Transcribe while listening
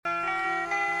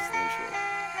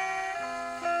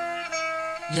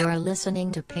You're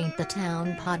listening to Paint the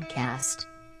Town podcast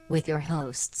with your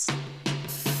hosts,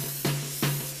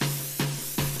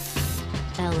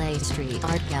 LA Street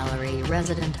Art Gallery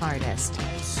resident artist,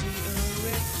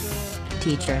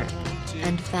 teacher,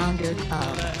 and founder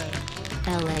of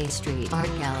LA Street Art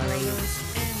Gallery,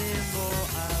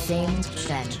 James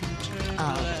Shen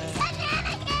of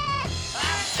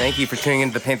Thank you for tuning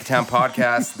into the Paint the Town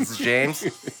podcast. This is James.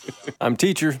 I'm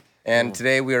teacher. And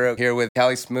today we are here with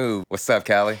Callie Smooth. What's up,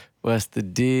 Callie? What's the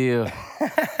deal?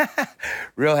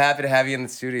 Real happy to have you in the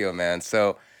studio, man.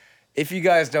 So, if you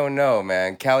guys don't know,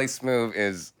 man, Callie Smooth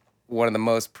is one of the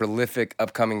most prolific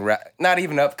upcoming not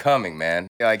even upcoming, man.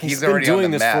 Like he's been already doing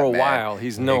on the this map, for a man. while.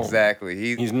 He's known.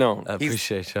 Exactly. He's known. I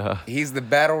appreciate y'all. He's the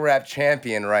battle rap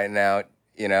champion right now,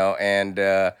 you know,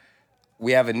 and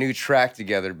we have a new track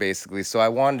together, basically. So I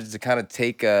wanted to kind of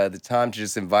take the time to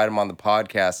just invite him on the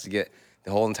podcast to get the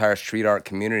whole entire street art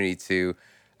community to,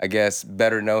 I guess,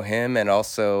 better know him and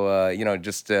also, you know,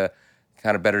 just to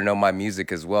kind of better know my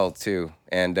music as well, too.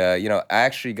 And, you know, I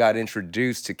actually got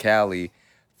introduced to Callie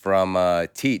from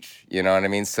Teach, you know what I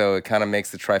mean? So it kind of makes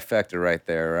the trifecta right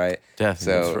there, right? Definitely.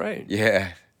 So, That's right.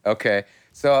 Yeah. Okay.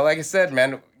 So like I said,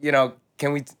 man, you know,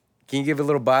 can you give a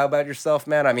little bio about yourself,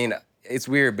 man? I mean, it's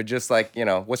weird, but just like, you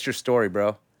know, what's your story,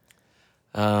 bro?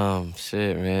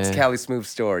 Shit, man. It's Callie Smooth's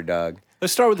story, dog.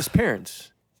 Let's start with his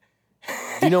parents.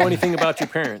 Do you know anything about your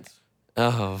parents?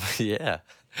 Yeah.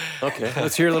 Okay,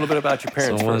 let's hear a little bit about your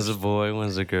parents So one's first. a boy,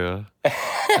 one's a girl.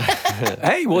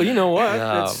 Hey, well, you know what?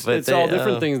 Nah, it's but it's all they,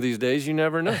 different things these days. You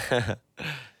never know.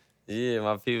 Yeah,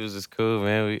 my people's is cool,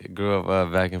 man. We grew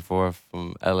up back and forth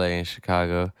from LA and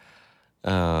Chicago.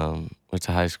 Went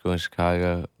to high school in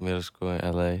Chicago, middle school in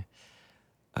LA.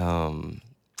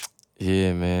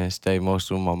 Yeah, man. Stayed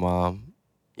mostly with my mom.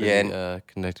 Yeah, Really,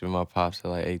 connected with my pops at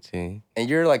like 18. And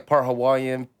you're like part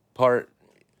Hawaiian, part...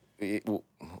 Yeah,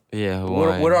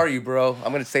 What Hawaiian. are you, bro?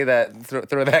 I'm going to say that,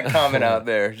 throw that comment out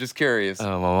there. Just curious. My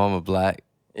mama black.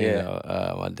 You Yeah.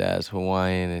 know, my dad's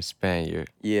Hawaiian and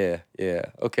Spaniard. Yeah.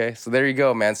 Okay, so there you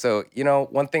go, man. So, you know,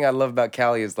 one thing I love about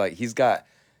Callie is like he's got,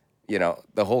 you know,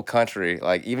 the whole country,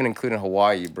 like even including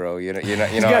Hawaii, bro. You know,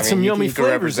 got what I some mean? yummy He can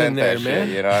flavors in represent there, that man.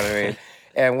 shit, you know what I mean?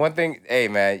 And one thing, hey,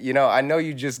 man, you know, I know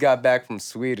you just got back from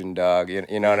Sweden, dog.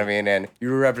 You know what I mean? And you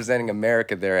were representing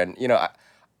America there. And, you know, I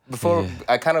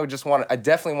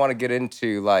definitely want to get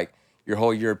into, like, your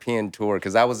whole European tour,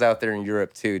 because I was out there in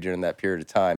Europe, too, during that period of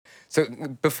time. So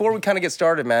before we kind of get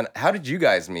started, man, how did you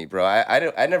guys meet, bro?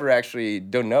 I never actually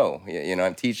don't know. You know,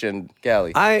 I'm teaching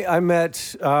Callie. I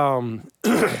met I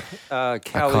caught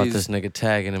Callie's. this nigga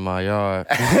tagging in my yard.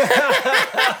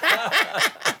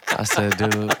 I said,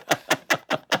 dude,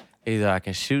 either I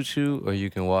can shoot you or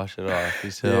you can wash it off. He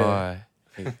said, Yeah. all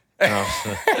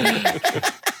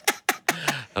right.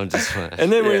 I'm just playing.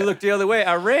 And then when he looked the other way,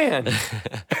 I ran.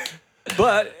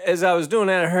 But as I was doing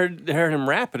that, I heard him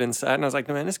rap it inside, and I was like,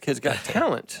 man, this kid's got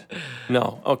talent.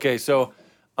 No. Okay, so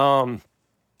I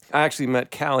actually met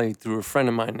Callie through a friend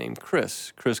of mine named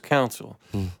Chris Council.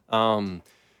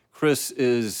 Chris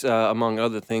is, among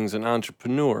other things, an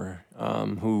entrepreneur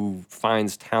who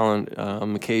finds talent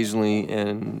occasionally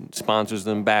and sponsors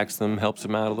them, backs them, helps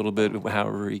them out a little bit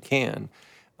however he can.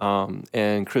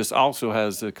 And Chris also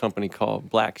has a company called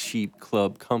Black Sheep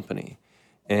Club Company.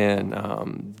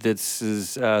 And this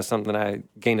is something I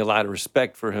gained a lot of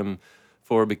respect for him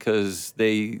for, because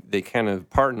they kind of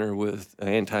partner with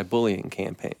anti-bullying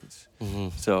campaigns. Mm-hmm.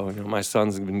 So, you know, my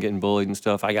son's been getting bullied and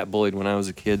stuff. I got bullied when I was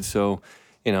a kid, so,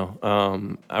 you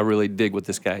know, I really dig what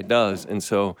this guy does. And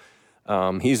so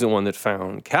he's the one that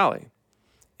found Callie.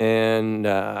 And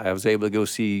I was able to go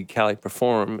see Callie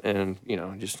perform and, you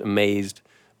know, just amazed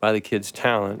by the kid's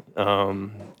talent.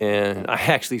 And I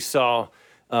actually saw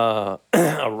a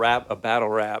battle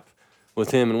rap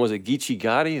with him, and was it Geechee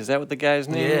Gotti? Is that what the guy's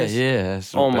name is? Yeah.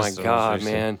 That's Oh my that's what God, I'm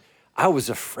saying. man. I was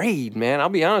afraid, man. I'll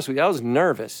be honest with you. I was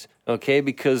nervous, okay?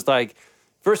 Because, like,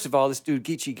 first of all, this dude,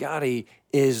 Geechee Gotti,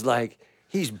 is like,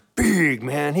 he's big,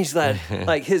 man. He's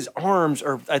like his arms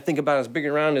are, I think, about as big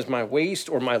around as my waist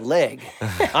or my leg.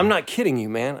 I'm not kidding you,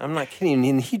 man. I'm not kidding you.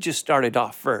 And he just started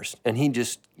off first, and he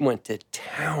just went to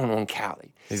town on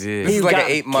Callie. This This is like an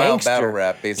 8 Mile battle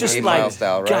rap, basically, Just 8 like, Mile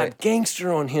style, right? got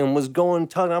gangster on him, was talking,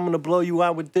 I'm going to blow you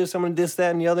out with this, I'm going to this,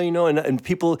 that, and the other, you know, and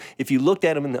people, if you looked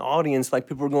at him in the audience, like,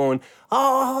 people were going,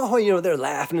 oh, you know, they're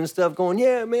laughing and stuff, going,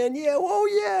 yeah, man, yeah, whoa,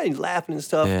 yeah, and laughing and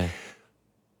stuff. Yeah.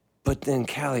 But then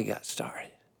Callie got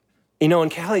started. You know,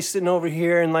 and Callie's sitting over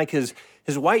here in, like, his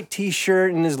white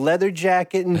T-shirt and his leather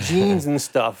jacket and jeans and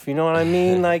stuff, you know what I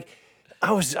mean? Like,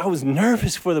 I was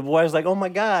nervous for the boy. I was like, oh, my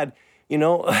God. You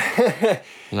know,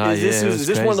 Nah, is yeah, it was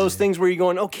this one of those crazy. things where you're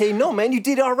going, okay, no, man, you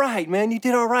did all right, man, you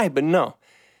did all right, but no,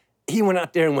 he went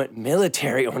out there and went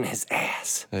military on his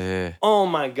ass. Yeah. Oh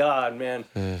my God, man!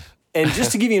 And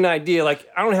just to give you an idea, like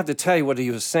I don't have to tell you what he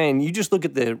was saying. You just look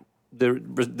at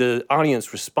the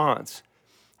audience response,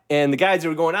 and the guys that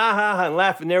were going ah ha ha and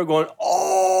laughing, they were going,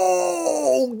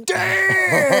 oh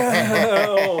damn!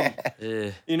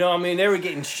 Yeah. You know, I mean, they were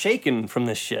getting shaken from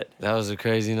this shit. That was a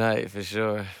crazy night for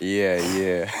sure.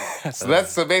 Yeah.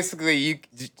 So basically you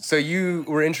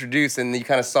were introduced and you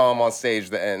kind of saw him on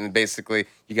stage and basically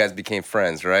you guys became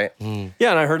friends, right? Yeah,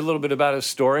 and I heard a little bit about his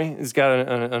story. He's got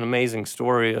an amazing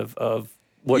story of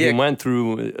what he Yeah. went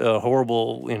through, a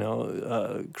horrible,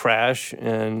 crash,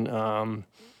 and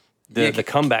the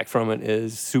comeback from it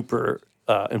is super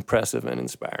impressive and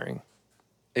inspiring.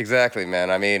 Exactly,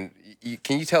 man. I mean,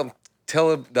 can you tell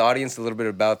the audience a little bit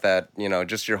about that,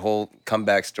 just your whole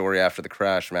comeback story after the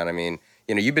crash, man? I mean,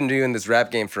 you've been doing this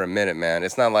rap game for a minute, man.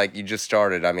 It's not like you just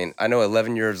started. I mean, I know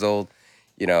 11 years old,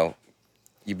 you've been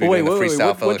doing the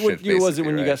Freestyle Fellowship. What year was it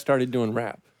when you right? got started doing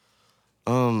rap?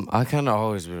 I kind of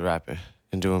always been rapping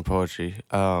and doing poetry.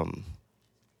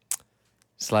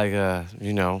 It's like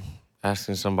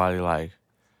asking somebody like,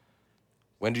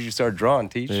 When did you start drawing,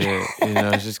 Teach? yeah,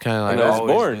 it's just kind of like When I was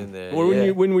always born. been there.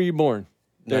 When were you born?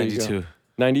 There you go. 92.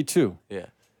 92. Yeah.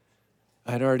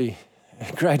 I'd already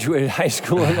graduated high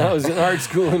school and I was in art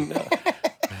school and I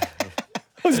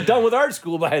was done with art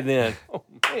school by then. Oh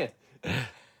man.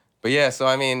 But yeah, so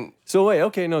I mean, So wait,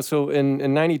 okay, no. So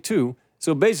in 92,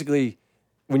 so basically,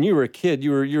 when you were a kid,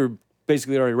 you were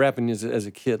basically already rapping as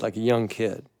a kid, like a young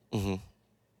kid. Mm-hmm.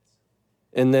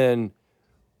 And then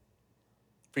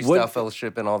Freestyle What-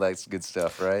 Fellowship and all that good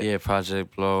stuff, right? Yeah,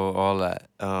 Project Blow, all that.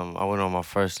 I went on my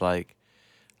first like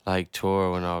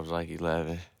tour when I was like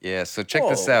 11. Yeah, so check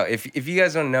this out. If you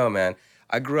guys don't know, man,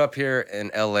 I grew up here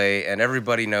in LA and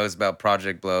everybody knows about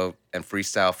Project Blow and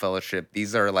Freestyle Fellowship.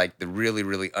 These are like the really,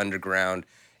 really underground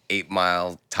 8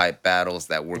 Mile type battles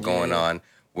that were going on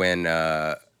when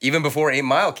even before 8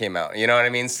 Mile came out. You know what I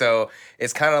mean? So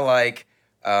it's kind of like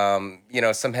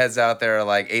some heads out there are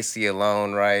like AC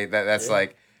Alone, right? That's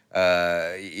like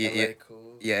LA Cool.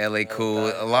 Yeah, LA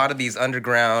Cool. A lot of these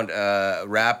underground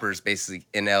rappers basically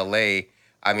in LA.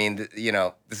 I mean,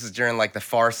 this is during like the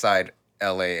Far Side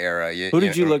LA era. who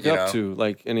did you look up to?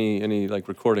 Like any like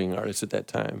recording artists at that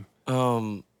time?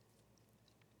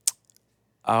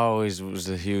 I always was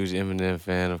a huge Eminem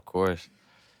fan, of course.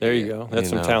 There you go. That's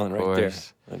some talent right there.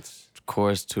 That's Of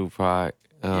course, Tupac.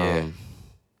 Yeah.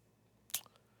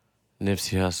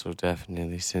 Nipsey Hussle,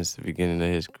 definitely. Since the beginning of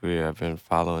his career, I've been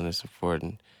following and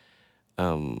supporting.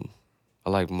 I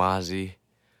like Mozzie.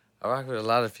 I rock with a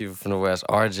lot of people from the West.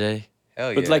 RJ.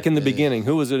 Hell yeah. But like in the beginning,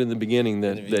 who was it in the beginning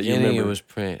that In the that you beginning, remember? it was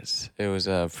Prince. It was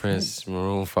Prince,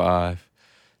 Maroon 5,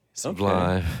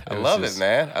 Sublime. I love it,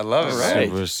 man. I love it,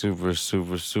 man. Super.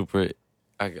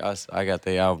 I got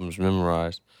the albums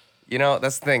memorized.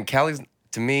 That's the thing. Cali's,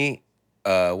 to me,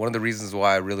 one of the reasons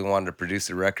why I really wanted to produce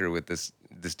a record with this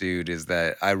dude is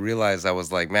that I realized I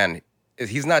was like, man,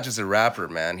 he's not just a rapper,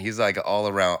 man. He's like an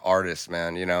all-around artist,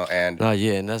 man, and No,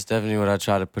 yeah, and that's definitely what I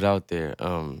try to put out there.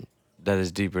 That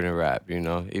is deeper than rap,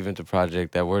 Even the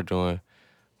project that we're doing,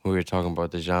 we were talking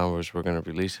about the genres we're gonna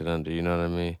release it under. You know what I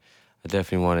mean? I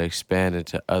definitely want to expand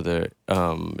into other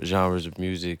genres of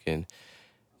music, and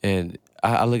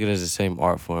I look at it as the same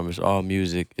art form. It's all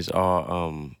music. It's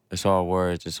all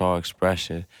words. It's all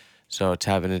expression. So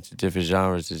tapping into different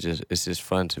genres it's just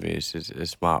fun to me.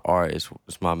 It's my art.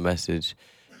 It's my message,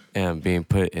 and being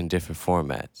put in different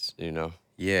formats. yeah.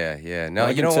 No, I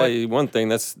you can know tell what? you one thing.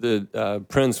 That's the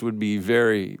Prince would be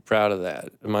very proud of that.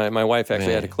 My wife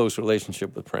actually had a Man. close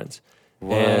relationship with Prince, and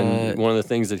What? one of the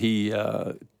things that he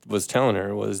was telling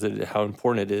her was that how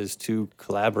important it is to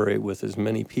collaborate with as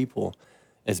many people,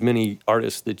 as many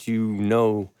artists that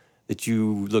that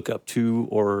you look up to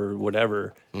or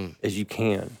whatever as you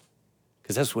can,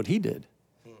 because that's what he did,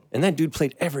 and that dude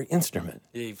played every instrument.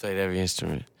 Yeah, he played every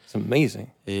instrument. It's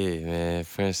amazing. Yeah, man,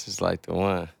 Prince is like the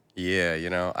one.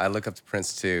 Yeah, I look up to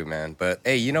Prince too, man. But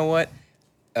hey, you know what?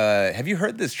 Have you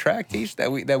heard this track, Teach,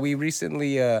 that we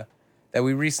recently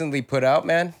put out,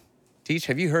 man? Teach,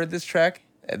 have you heard this track?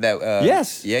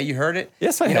 Yes. Yeah, you heard it.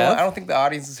 Yes, I You know what? have. I don't think the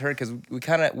audience has heard because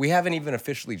we haven't even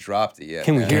officially dropped it yet.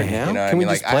 Can we man. hear it now? You know what Can I we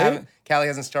mean? just Like play I it? haven't. Callie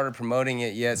hasn't started promoting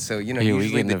it yet, so we usually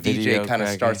getting the the video DJ kind of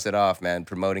cracking? starts it off, man,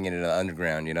 promoting it in the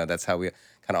underground. That's how we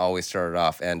kind of always started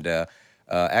off. And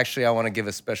actually, I want to give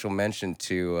a special mention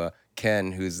to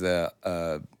Ken, who's the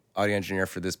audio engineer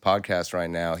for this podcast right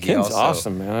now. Ken's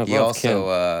awesome, man. I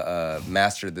love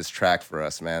mastered this track for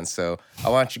us, man. So I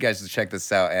want you guys to check this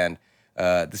out. And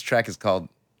This track is called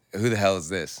 "Who the Hell Is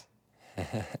This?"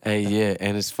 Hey, yeah,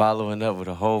 and it's following up with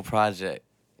a whole project.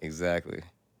 Exactly.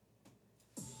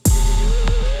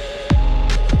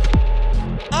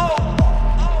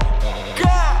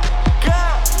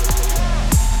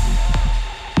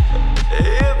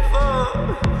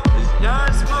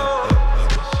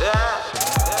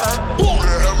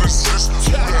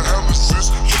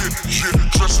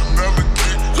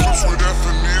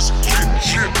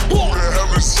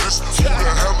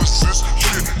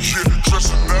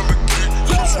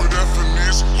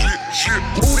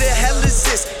 Who the hell is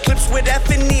this? Clips with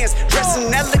FNs, dressing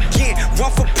elegant.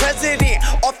 Run for president,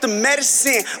 off the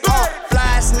medicine.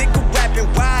 Flies, nigga rapping,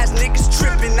 wise niggas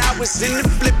tripping. I was in the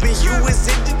flipping, you was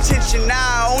in detention. Now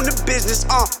I own the business.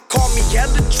 Call me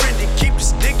hella trendy, keep it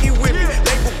sticky with me.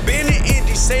 Label Ben and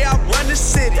Indy, say I run the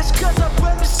city. It's 'cause I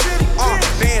run the city.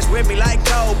 Fans with me like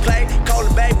Coldplay. Call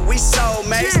the baby, we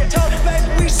soulmates. Told the baby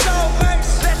we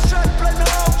soulmates. Let's try to play the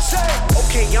whole set.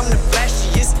 Okay, I'm the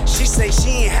flashiest. She say she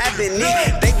ain't having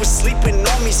it. They was sleeping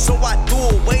on me, so I threw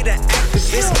away the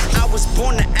activist. I was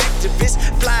born an activist.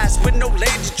 Flies with no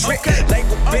laser trick.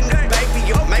 Label Ben the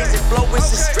baby, amazing flow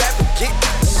is extravagant.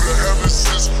 Who the hell is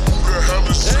this? Who the hell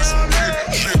is this?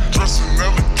 Shit, dressing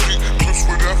elegant. Clips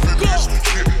with FNs.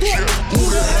 Who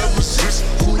the hell is this?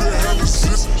 Who the hell is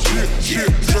this? Shit,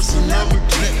 dressing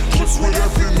elegant. Clips with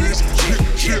FNs.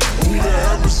 Who the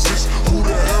hell is this? Who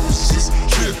the hell is this?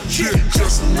 Shit,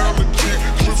 dressing elegant.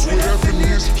 Clips with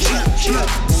FNs.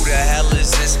 Who the hell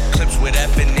is this? Clips with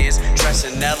FNs,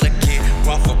 dressing elegant.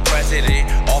 Run for president,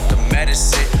 off the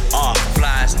medicine.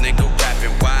 Flies, nigga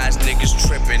rapping, wise niggas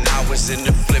tripping. I was in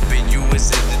the flipping, you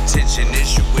was in detention.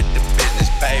 Issue with the business,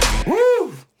 baby.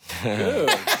 Woo!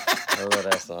 I love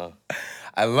that song.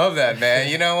 I love that, man.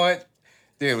 You know what?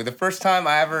 Dude, the first time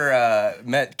I ever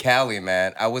met Cali,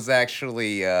 man, I was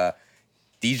actually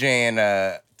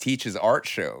DJing Teach's art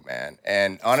show, man.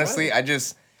 And honestly, I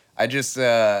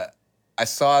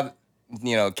saw,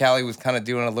 you know, Cali was kind of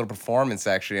doing a little performance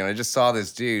actually, and I just saw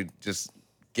this dude just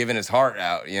giving his heart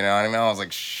out, you know what I mean? I was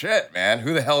like, shit, man,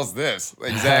 who the hell is this?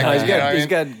 Exactly. He's you know what I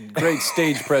got, mean? he's got great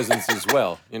stage presence as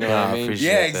well. You know what I mean? appreciate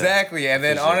Yeah, that. exactly. And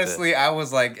then Appreciate honestly, I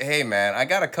was like, hey man, I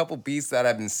got a couple beats that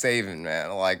I've been saving,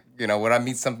 man. Like, you know, when I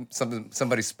meet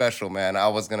somebody special, man, I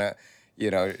was gonna,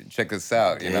 you know, check this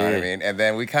out. You know what I Yeah. mean? And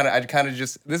then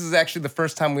this is actually the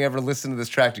first time we ever listened to this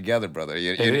track together, brother.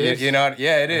 You is? know,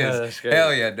 yeah, it is. that's great.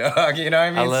 Hell yeah, dog. You know what I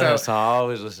mean? I love that song. I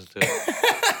always listen to it.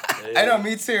 I know,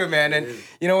 me too, man. And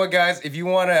you know what, guys? If you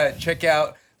want to check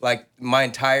out like my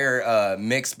entire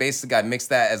mix, basically I mixed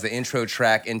that as the intro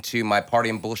track into my Party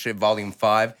and Bullshit Volume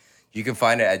 5. You can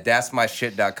find it at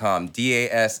dasmyshit.com.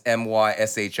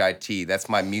 DASMYSHIT. That's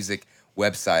my music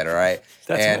website, all right?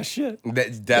 That's my shit.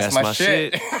 That's my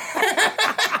shit.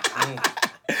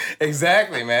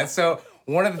 Exactly, man. So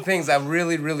one of the things I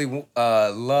really, really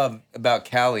love about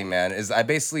Cali, man, is I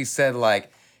basically said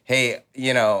like, hey,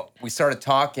 you know, we started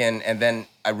talking, and then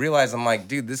I realized I'm like,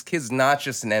 dude, this kid's not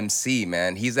just an MC,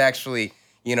 man. He's actually,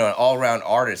 you know, an all-around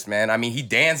artist, man. I mean, he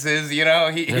dances, you know,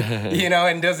 you know,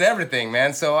 and does everything,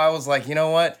 man. So I was like, you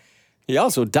know what? He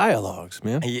also dialogues,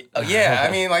 man. Yeah,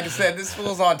 I mean, like I said, this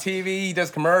fool's on TV. He does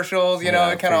commercials, you know,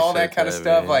 I kind of all that appreciate kind of that,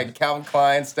 stuff, man. like Calvin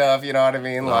Klein stuff. You know what I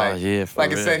mean? Like, yeah, for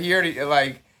like I real. said, he already,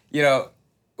 like, you know,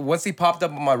 once he popped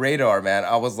up on my radar, man,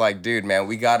 I was like, dude, man,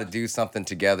 we got to do something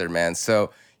together, man.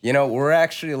 So, you know, we're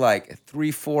actually like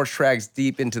 3-4 tracks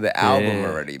deep into the album Yeah,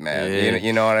 already, man. yeah.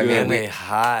 You know what I mean? And they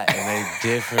hot and they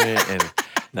different and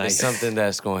Nice. it's something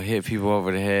that's gonna hit people over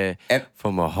the head And-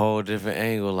 from a whole different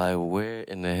angle. Like, where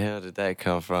in the hell did that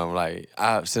come from? Like,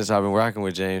 since I've been rocking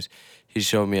with James, he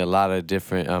showed me a lot of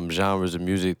different genres of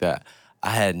music that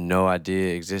I had no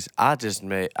idea exist. I just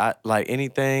made like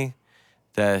anything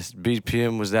that's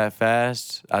BPM was that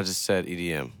fast. I just said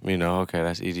EDM. You know, okay,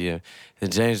 that's EDM.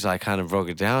 And James like kind of broke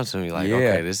it down to me. Like, Yeah.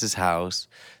 okay, this is house.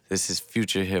 This is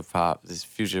future hip hop. This is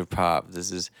future pop.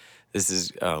 This is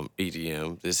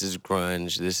EDM. This is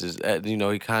grunge. This is you know.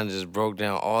 He kind of just broke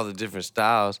down all the different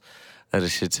styles of the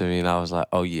shit to me, and I was like,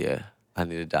 oh yeah, I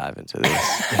need to dive into this.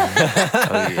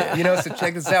 Oh yeah. You know, so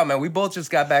check this out, man. We both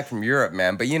just got back from Europe,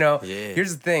 man. But you know, Yeah.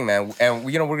 here's the thing, man. And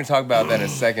you know, we're gonna talk about that in a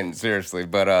second, seriously.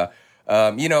 But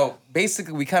you know,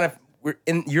 basically, we're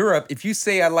in Europe. If you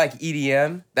say I like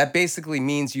EDM, that basically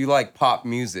means you like pop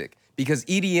music because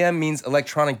EDM means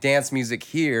electronic dance music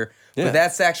here. Yeah. But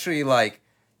that's actually like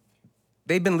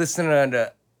they've been listening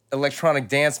to electronic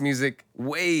dance music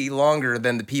way longer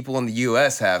than the people in the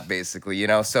US have, basically, you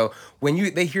know? So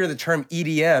when they hear the term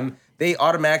EDM, they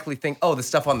automatically think, oh, the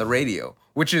stuff on the radio,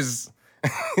 which is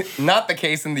not the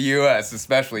case in the US,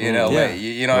 especially in LA. Yeah.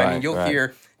 You know what I mean? Right, You'll right.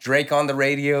 hear Drake on the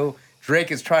radio,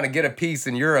 Drake is trying to get a piece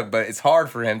in Europe, but it's hard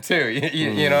for him too.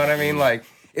 You know what I mean? Like,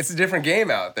 it's a different game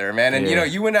out there, man. And, you know,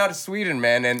 you went out to Sweden,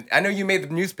 man, and I know you made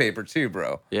the newspaper too,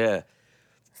 bro. Yeah.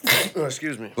 Oh,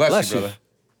 excuse me. Bless you, brother.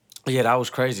 Yeah, that was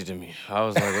crazy to me. I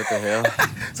was like, what the hell?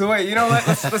 So wait, you know what?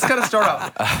 Let's kind of start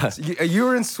off. So you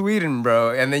were in Sweden, bro,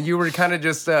 and then you were kind of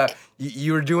just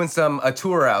you were doing a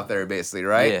tour out there, basically,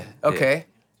 right? Yeah. Okay.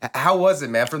 How was it,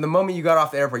 man? From the moment you got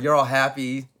off the airport, you're all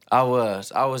happy. I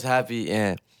was happy,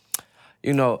 and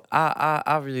you know,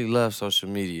 I really love social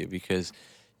media because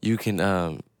you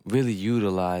can really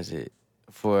utilize it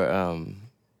for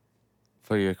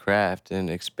your craft and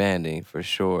expanding for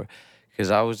sure. Because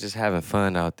I was just having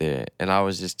fun out there, and I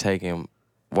was just taking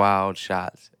wild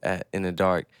shots in the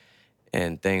dark,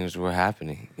 and things were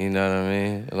happening. You know what I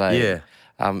mean? Like, Yeah.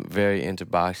 I'm very into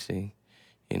boxing.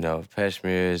 You know,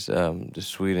 Peshmir is the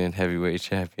Sweden heavyweight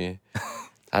champion.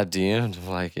 I DM'd him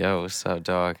like, yo, what's up,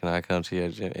 dog? Can I come to your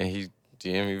gym? And he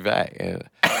DM'd me back, and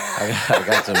I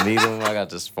got to meet him. I got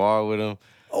to spar with him.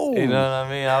 Oh. You know what I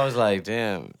mean? I was like,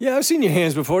 damn. Yeah, I've seen your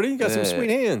hands before. You got some Yeah. sweet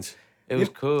hands. It was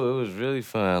cool. It was really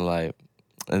fun. Like,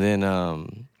 and then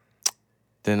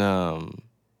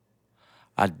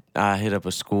I hit up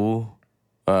a school.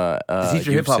 To teach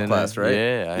your youth hip hop center. class, right?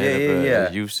 Yeah, I hit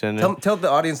up a youth center. Tell the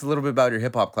audience a little bit about your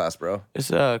hip hop class, bro. It's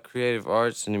creative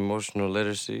arts and emotional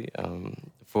literacy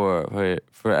for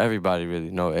everybody,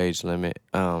 really, no age limit.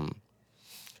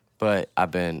 But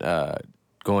I've been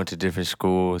going to different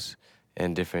schools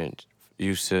and different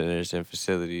youth centers and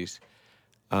facilities,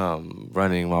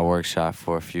 running my workshop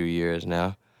for a few years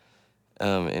now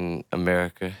in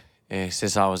America. And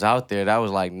since I was out there, that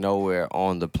was like nowhere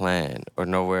on the plan or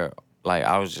nowhere. Like,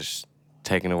 I was just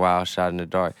taking a wild shot in the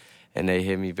dark, and they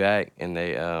hit me back, and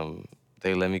they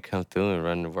let me come through and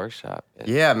run the workshop. And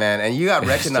Yeah, man, and you got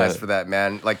recognized So- for that,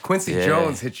 man. Like Quincy Yeah.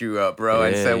 Jones hit you up, bro,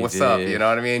 and Yeah, said, he "What's up?" did. You know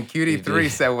what I mean? QD3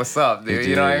 did. said, "What's up, dude?"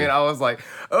 He You know what I did. mean? I was like,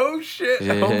 "Oh shit,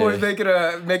 Yeah.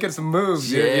 homeboy's making some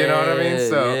moves." You know what I mean? Yeah,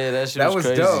 So yeah, that shit that was was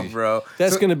crazy. dope, bro.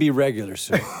 That's So- going to be regular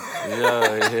soon.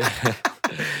 yeah.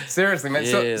 seriously, man.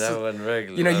 Yeah, So, that so, wasn't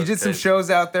regular. you know, That you was did some crazy. shows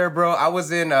out there, bro. I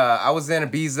was in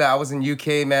Ibiza. I was in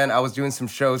UK, man. I was doing some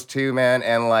shows too, man.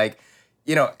 And like,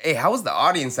 you know, hey, how was the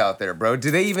audience out there, bro?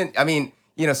 Do they even? I mean,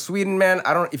 you know, Sweden, man.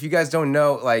 If you guys don't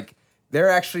know, like, their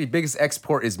actually biggest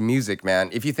export is music, man.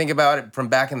 If you think about it from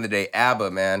back in the day,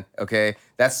 ABBA, man. Okay,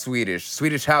 that's Swedish.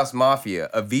 Swedish House Mafia,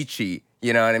 Avicii.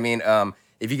 You know what I mean?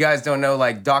 If you guys don't know,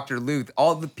 like Dr. Luth,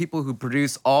 all the people who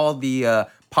produce all the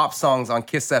pop songs on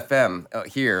Kiss FM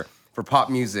here for pop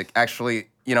music, actually,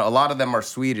 you know, a lot of them are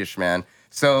Swedish, man.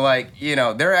 So, like, you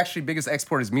know, their actually biggest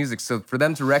export is music. So for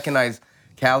them to recognize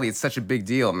Cali, it's such a big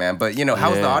deal, man. But, you know,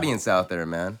 how's the Yeah. audience out there,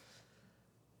 man?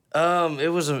 It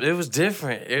was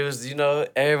different. It was, you know,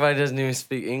 everybody doesn't even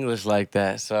speak English like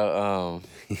that. So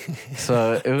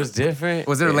so it was different.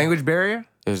 Was there a language barrier?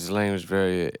 It was a language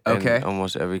barrier in Okay.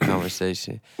 almost every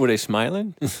conversation. Were they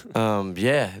smiling?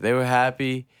 Yeah, they were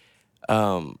happy.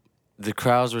 The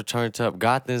crowds were turned up.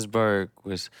 Gothenburg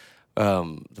was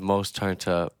the most turned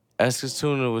up.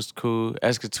 Eskilstuna was cool.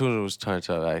 Eskilstuna was turned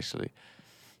up, actually.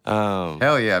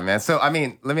 Hell yeah, man. So, I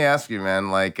mean, let me ask you, man,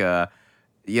 like,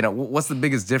 you know, what's the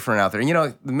biggest difference out there? You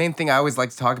know, the main thing I always like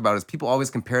to talk about is people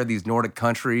always compare these Nordic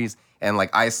countries and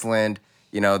like Iceland.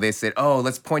 You know, they said, oh,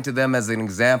 let's point to them as an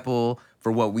example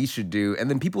for what we should do. And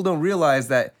then people don't realize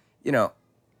that, you know,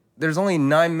 there's only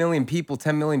 9 million people,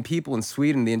 10 million people in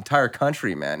Sweden, the entire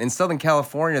country, man. In Southern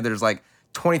California, there's like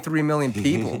 23 million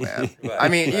people, man. I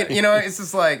mean, you know, it's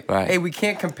just like, Right. hey, we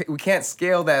can't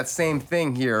scale that same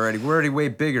thing here already. We're already way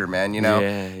bigger, man, you know?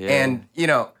 Yeah, yeah. And, you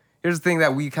know, here's the thing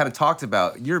that we kind of talked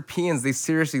about. Europeans, they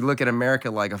seriously look at America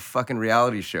like a fucking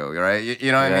reality show, right?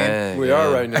 You know what I mean? We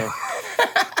are right now.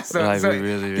 So, Like, so we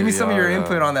really, give me really some of your are,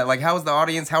 input on that. Like, how was the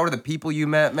audience? How were the people you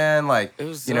met, man? Like, It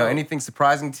was, you know, anything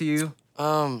surprising to you?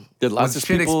 Did lots Was of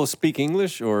shit people speak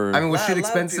English or? I mean, was lot- shit lot of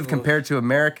expensive people- compared to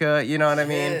America? You know what I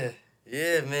mean?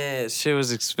 Yeah, man. Shit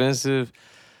was expensive.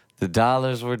 The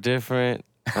dollars were different.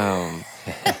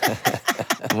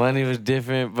 Money was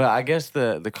different. But I guess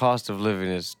the cost of living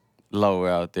is lower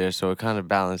out there, so it kind of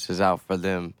balances out for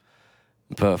them.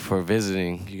 But for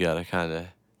visiting, you gotta kind of...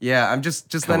 Yeah, I'm just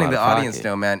Come letting out the of audience pocket.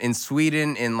 know, man. In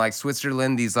Sweden, in like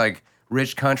Switzerland, these like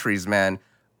rich countries, man,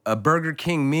 a Burger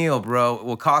King meal, bro,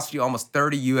 will cost you almost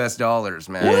 $30 US,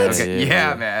 man. What? Okay.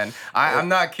 Yeah. Yeah, man. I'm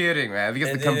not kidding, man. Because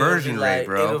And the then it'll conversion be rate, like-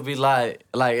 bro. It'll be like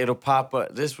it'll pop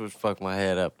up. This would fuck my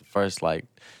head up the first like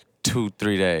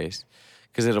 2-3 days,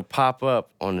 cause it'll pop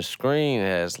up on the screen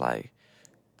as like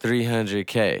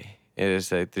 300K. It'll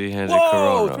say 300 Whoa,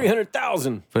 Corona,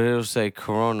 300,000. but it'll say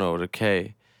Corona with a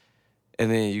K, and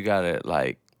then you gotta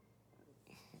like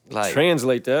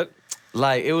Translate that.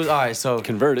 Like it was all right. So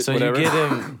Convert it, So whatever.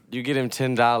 you get him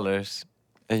 $10,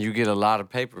 and you get a lot of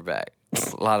paper back,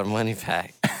 a lot of money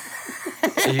back.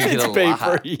 And you get a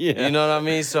paper, lot. yeah. You know what I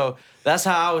mean? So that's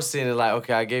how I was seeing it. Like,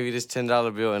 okay, I gave you this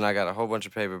 $10 bill, and I got a whole bunch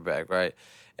of paper back, right?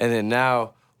 And then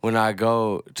now when I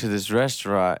go to this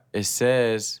restaurant, it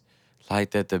says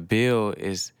like that the bill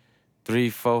is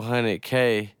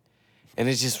 $300-400K. And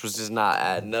it just was just not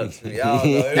adding up to me. I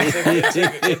don't know.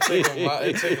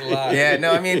 It took a lot. Yeah,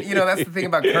 no, I mean, that's the thing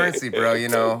about currency, bro.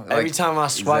 Every time I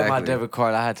swipe my Exactly. debit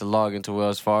card, I had to log into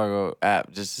Wells Fargo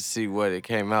app just to see what it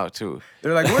came out to.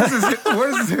 They're like, what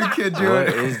is this kid doing? What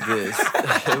is this?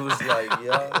 It was like,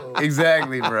 yo.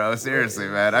 Exactly, bro. Seriously,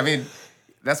 man. I mean,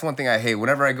 that's one thing I hate.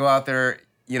 Whenever I go out there,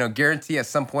 guarantee at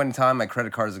some point in time my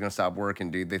credit cards are gonna stop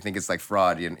working, dude. They think it's like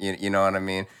fraud. You know what I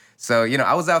mean? So,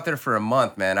 I was out there for a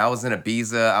month, man. I was in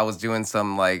Ibiza. I was doing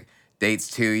some like dates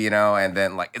too, and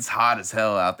then like it's hot as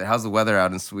hell out there. How's the weather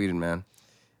out in Sweden, man?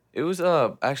 It was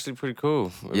actually pretty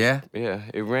cool. Yeah? Yeah.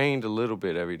 It rained a little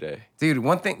bit every day. Dude,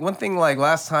 one thing like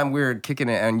last time we were kicking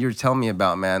it and you were telling me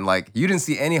about, man, like you didn't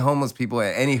see any homeless people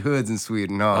at any hoods in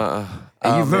Sweden, no.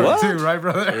 And you looked too, right,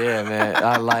 brother? Yeah, man.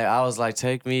 I was like,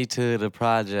 take me to the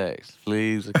projects,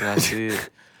 please. Can I see it?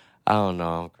 I don't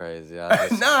know. I'm crazy. No. I've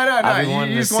been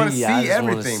wanting You just want to see I just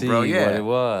wanna everything, see bro. what Yeah. it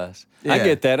was. I Yeah.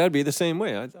 get that. I'd be the same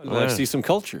way. I'd like Yeah. to see some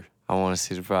culture. I want to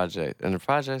see the project, and the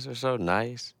projects are so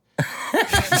nice.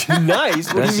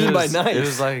 Nice? What do you mean by nice? It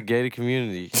was like a gated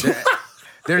community.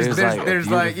 There's It was like a there's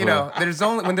like, beautiful-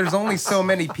 there's only so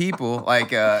many people,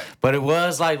 like But it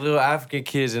was like little African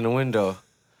kids in the window.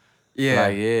 yeah.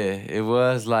 Like, yeah, it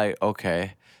was like,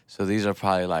 okay, so these are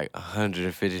probably like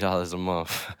 $150 a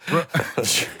month.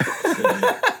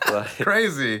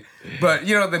 Crazy. But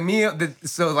the meal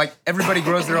so like everybody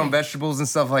grows their own vegetables and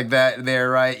stuff like that there,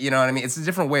 right? You know what I mean? It's a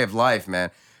different way of life,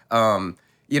 man.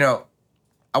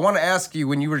 I want to ask you,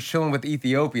 when you were chilling with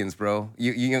Ethiopians, bro,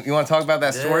 you want to talk about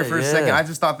that story Yeah, for a yeah. second? I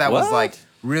just thought that was What? like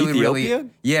really, Ethiopia? really,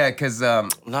 yeah, because No,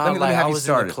 let me like have I you was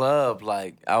started. in the club,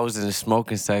 like I was in the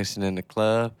smoking section in the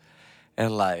club,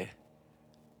 and like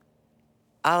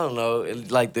I don't know,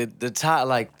 like the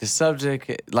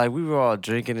subject, like we were all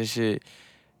drinking and shit,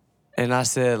 and I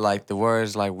said like the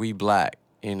words like "we black,"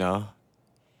 and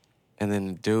then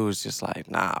the dude was just like,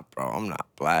 "Nah, bro, I'm not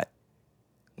black."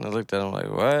 And I looked at him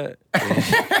like, "What?"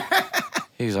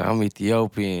 He was like, "I'm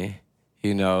Ethiopian,"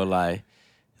 like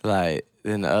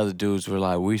then the other dudes were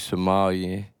like, "We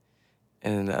Somalian,"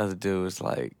 and then the other dude was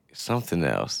like something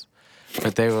else.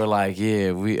 But they were like,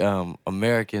 "Yeah, we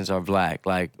Americans are black.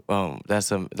 Like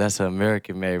that's an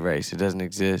American made race. It doesn't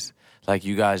exist. Like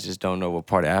you guys just don't know what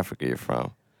part of Africa you're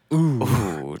from." Ooh,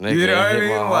 nigga, You know what I it hit mean?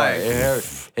 my heart. Like-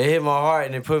 It hit my heart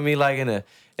and it put me like in a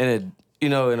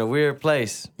weird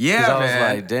place. Yeah, 'Cause I was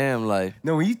man. like, damn, like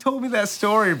No, when you told me that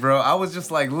story, bro, I was just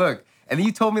like, look. And then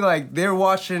you told me like they're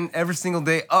watching every single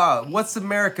day. What's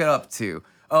America up to?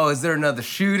 Oh, is there another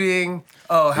shooting?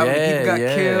 Oh, how many people got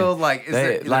killed? Like, is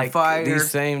there like fire? these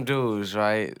same dudes,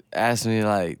 right? Asked me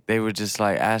like they were just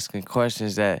like asking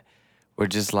questions that were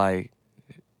just like,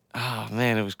 oh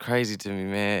man, it was crazy to me,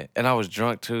 man. And I was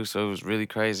drunk too, so it was really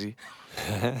crazy.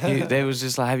 They was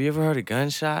just like, have you ever heard a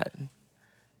gunshot?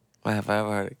 Well, have I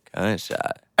ever heard a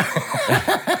gunshot?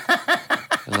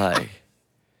 Like,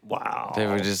 Wow. they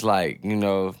were just like,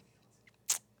 it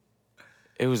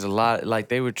was a lot, like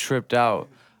they were tripped out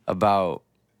about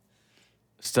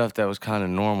stuff that was kind of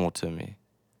normal to me.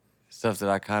 Stuff that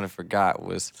I kind of forgot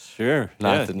was Sure.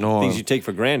 not the norm. Things you take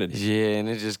for granted. Yeah, and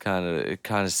it just kind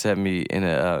of set me in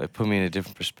it put me in a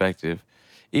different perspective.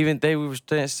 Even they were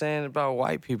saying about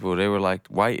white people, they were like,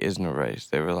 white isn't a race.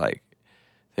 They were like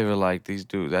these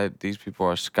dudes, these people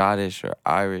are Scottish or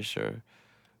Irish or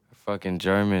fucking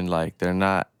German. Like they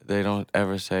don't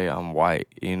ever say I'm white,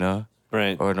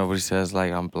 Right. or nobody says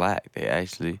like I'm black. They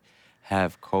actually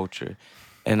have culture.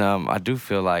 And I do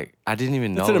feel like I didn't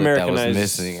even know It's an that was Americanized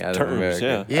missing out of terms,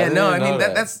 America. yeah. Yeah, no, I didn't mean know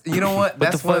that. that's you know what? What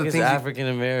That's the one fuck of the is things. African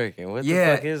American? What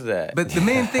Yeah, the fuck is that? But the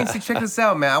main thing, so check this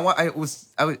out, man. I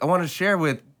want to share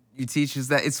with you teachers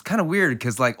that it's kind of weird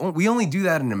because like we only do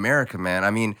that in America, man.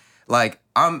 I mean, like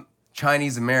I'm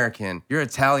Chinese American, you're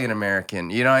Italian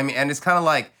American, you know what I mean? And it's kind of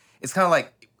like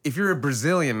if you're a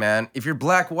Brazilian, man, if you're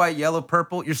black, white, yellow,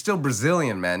 purple, you're still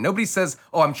Brazilian, man. Nobody says,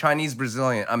 "Oh, I'm Chinese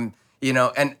Brazilian." And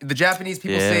the Japanese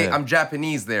people say Yeah. I'm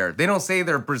Japanese there. They don't say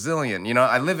they're Brazilian.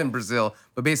 I live in Brazil,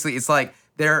 but basically it's like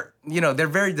they're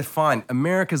very defined.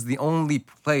 America's the only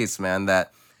place, man,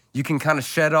 that you can kind of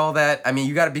shed all that. I mean,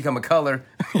 you got to become a color,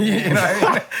 you know what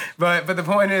I mean? But the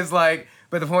point is like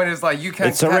you can.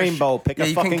 It's a rainbow. Pick a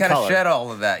you fucking can kind of color. shed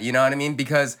all of that. You know what I mean?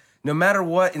 Because no matter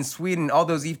what, in Sweden, all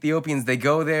those Ethiopians, they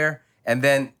go there and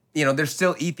then they're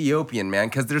still Ethiopian, man,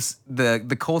 because there's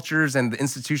the cultures and the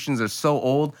institutions are so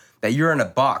old that you're in a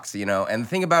box, And the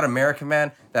thing about America,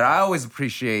 man, that I always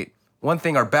appreciate, one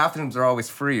thing, our bathrooms are always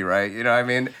free, right? You know what I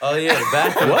mean? Oh yeah, the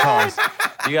bathroom costs.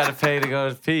 You gotta pay to go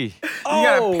to pee. You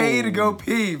gotta pay to go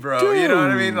pee, bro. You know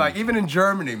what I mean? Like, even in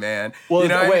Germany, man. Well, you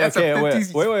know what I mean? wait, That's a okay,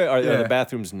 50s wait. Are yeah. the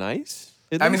bathrooms nice?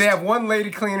 I mean, they have one lady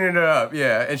cleaning it up,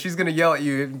 yeah, and she's gonna yell at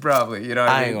you, probably. You know what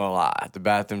I I mean? ain't gonna lie, the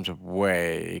bathrooms are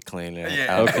way cleaner.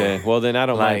 Yeah. out there. Okay, well then I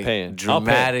don't mind Like paying. I'll pay.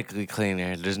 dramatically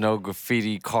cleaner. There's no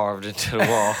graffiti carved into the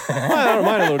wall. Well, I don't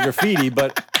mind a little graffiti,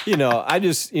 but I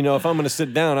just if I'm gonna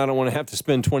sit down, I don't want to have to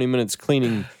spend 20 minutes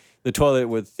cleaning the toilet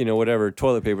with whatever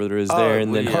toilet paper there is there,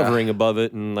 and then yeah. hovering above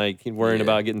it and like worrying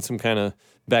about getting some kind of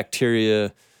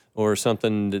bacteria or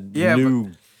something Yeah,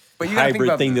 new. But you gotta think hybrid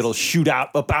about thing this. that'll shoot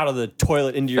up out of the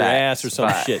toilet into your ass or some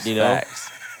Facts, shit, Facts.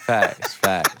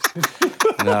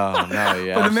 No,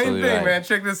 yeah. But the main thing, man,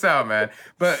 check this out, man.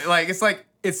 But like,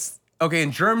 it's okay.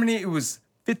 In Germany, it was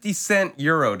 50-cent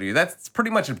euro, dude. That's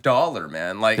pretty much $1,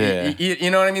 man. Like, Yeah.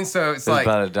 you know what I mean? So it's like,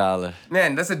 about $1.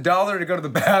 man, that's $1 to go to the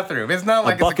bathroom. It's not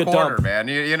like it's a bucket quarter, dump. man.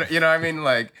 You know what I mean?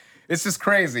 Like, it's just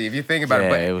crazy if you think about it. Yeah,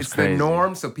 But it was it's crazy. the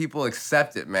norm, so people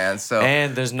accept it, man. So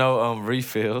And there's no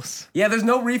refills. yeah, there's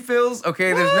no refills.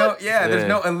 Okay, there's Yeah.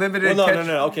 no unlimited. Well, ketchup.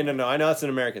 no. Okay, no. I know that's an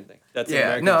American thing. That's an Yeah,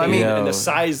 American no, I thing. mean- and Yo. the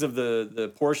size of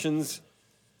the portions.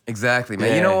 Exactly, man.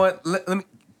 You Yeah. know what? Let me.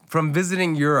 From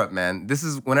visiting Europe, man, this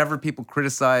is whenever people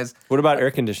criticize. What about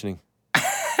air conditioning?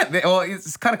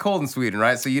 It's kind of cold in Sweden,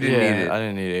 right? So you didn't need it. I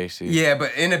didn't need AC. Yeah,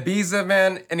 but in Ibiza,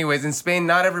 man. Anyways, in Spain,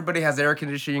 not everybody has air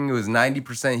conditioning. It was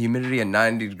 90% humidity and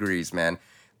 90 degrees, man.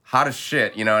 Hot as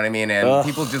shit, you know what I mean? And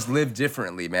people just live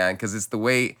differently, man, because it's the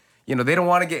way. They don't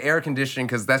want to get air conditioning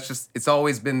because it's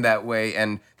always been that way,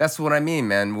 and that's what I mean,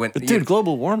 man. But dude,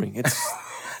 global warming. It's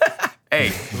hey,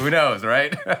 who knows,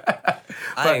 right?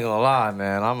 I ain't gonna lie,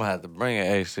 man. I'm gonna have to bring an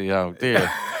AC out there.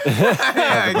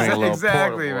 yeah, Bring a little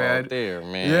exactly, portable man. out there,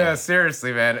 man. Yeah,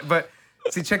 seriously, man. But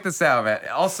see, check this out, man.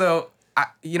 Also,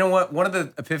 you know what? One of the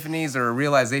epiphanies or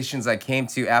realizations I came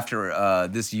to after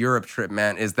this Europe trip,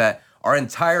 man, is that our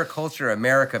entire culture,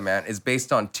 America, man, is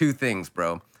based on two things,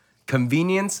 bro: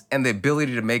 convenience and the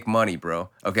ability to make money, bro.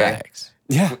 Okay. Facts.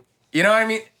 yeah. You know what I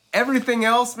mean? Everything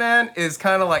else, man, is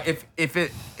kind of like if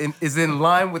it is in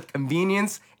line with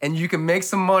convenience and you can make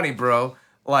some money, bro.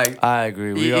 Like I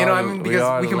agree. you know what I mean? Because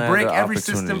are we the can land break of every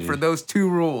system opportunity. for those two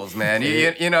rules, man.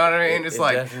 You know what I mean? It's it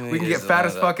like definitely we can get is a fat land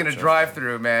as of fuck in a opportunity.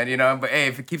 drive-through, man. But hey,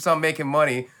 if it keeps on making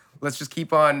money, let's just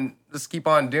keep on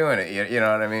doing it. You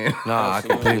know what I mean? No, I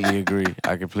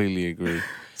completely agree.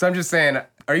 So I'm just saying,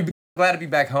 are you glad to be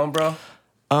back home, bro?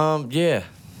 Yeah.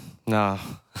 Nah.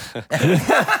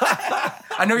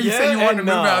 I know you said you wanted to move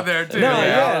out there too. No, man.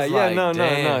 yeah, was yeah, like, no,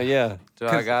 damn. yeah. Do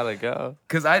I gotta go?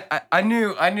 Because I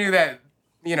knew that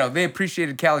they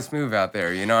appreciated Cali Smooth out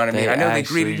there. You know what I mean? They I know they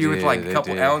actually greeted you with did, like a they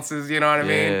couple did. ounces. You know what I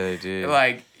mean? Yeah, they did.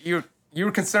 Like you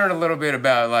were concerned a little bit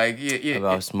about like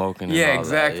About smoking and Yeah, all that.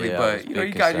 exactly. Yeah, I But was you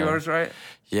big got concerned. yours right.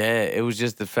 Yeah, it was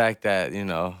just the fact that,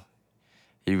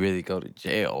 you really go to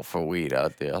jail for weed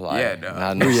out there. Like, Yeah, no.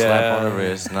 Not no Yeah. slap on the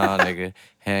wrist. Nah, nigga.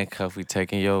 Handcuff, we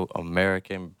taking your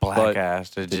American black But-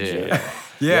 ass to jail.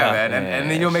 Yeah, man. And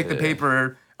then you'll make the shit.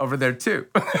 paper over there too.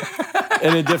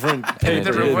 In a different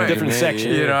different way. different Yeah,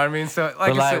 section. yeah. You know what I mean? So like But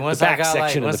I like said, once back I got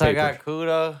section of once the I got paper. cool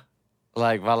though,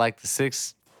 like by like the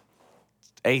 6th,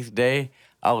 8th day,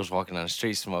 I was walking down the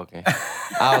street smoking.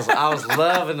 I was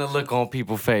loving the look on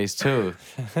people's face too.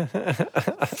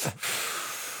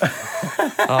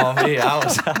 Oh me,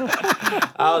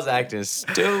 I was acting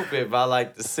stupid by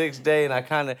like the 6th day, and I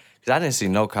kind of because I didn't see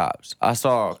no cops. I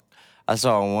saw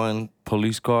one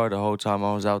police car the whole time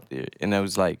I was out there, and that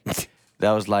was like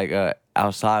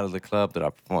outside of the club that I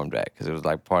performed at because it was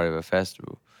like part of a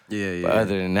festival. yeah. But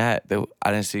other than that,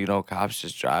 I didn't see no cops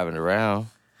just driving around.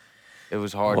 It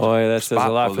was hard. Boy, to that says a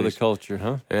spot lot for the police. culture,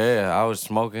 huh? Yeah, I was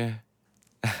smoking.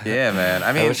 Yeah, man.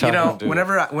 I mean, wish I could do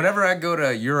it. whenever I go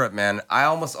to Europe, man, I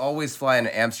almost always fly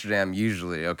into Amsterdam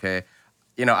usually, okay?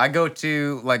 I go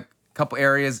to like a couple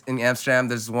areas in Amsterdam.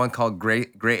 There's one called Gray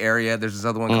Area. There's this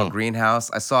other one called Greenhouse.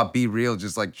 I saw Be Real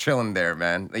just like chilling there,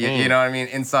 man. You know what I mean?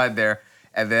 Inside there.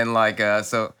 And then like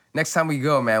so next time we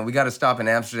go, man, we got to stop in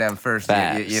Amsterdam first.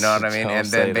 You know what I mean? Don't And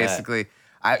say then that. basically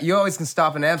you always can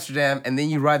stop in Amsterdam and then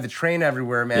you ride the train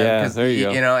everywhere, man. Yeah, 'cause there you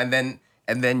go. You know, and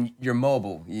then you're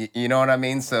mobile. You know what I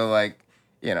mean? So like,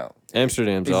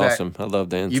 Amsterdam's Exact- awesome. I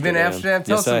love Amsterdam. you've been to Amsterdam?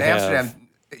 Tell Yes, us some I have. Amsterdam.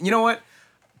 You know what?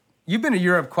 You've been to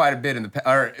Europe quite a bit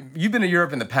or you've been to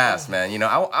Europe in the past, man.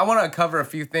 I want to cover a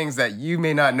few things that you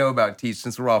may not know about Teach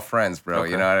since we're all friends, bro.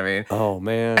 You know what I mean? Oh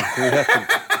man, we have to.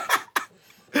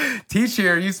 Teach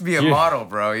here used to be a model,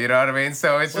 bro. You know what I mean?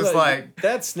 So it's just like.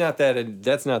 that's not that entry.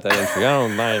 I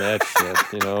don't mind that shit,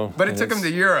 you know. But it took him to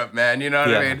Europe, man. You know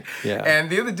what I mean? Yeah. And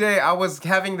the other day, I was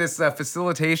having this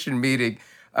facilitation meeting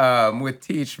with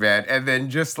Teach, man, and then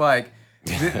just like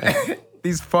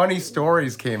these funny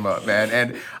stories came up, man,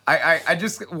 and I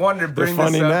just wanted to bring They're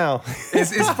funny this up. now.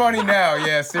 It's funny now,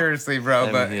 yeah, seriously, bro.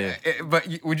 But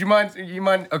would you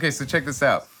mind? Okay, so check this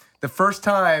out. The first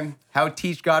time how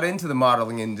Teach got into the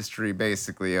modeling industry,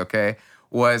 basically, okay,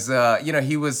 was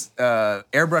he was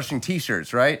airbrushing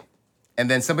T-shirts, right? And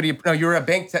then you were you were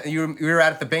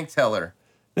at the bank teller.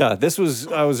 Yeah,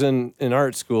 I was in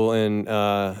art school and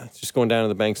just going down to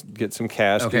the banks to get some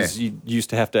cash because you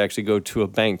used to have to actually go to a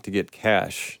bank to get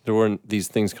cash. There weren't these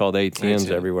things called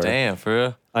ATMs everywhere. Damn, for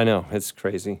real? I know, it's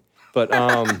crazy. But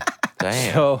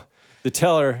Damn. so the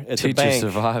teller at the Teacher bank.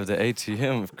 survived the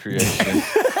ATM creation.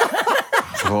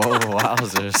 Whoa,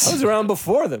 wowzers. I was around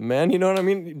before them, man. You know what I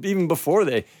mean? Even before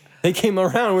they came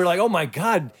around, we were like, oh my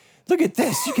God, look at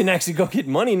this. You can actually go get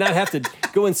money, not have to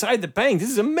go inside the bank.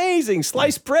 This is amazing.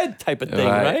 Sliced bread type of thing,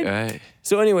 right? Right.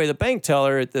 So anyway, the bank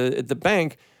teller at the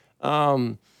bank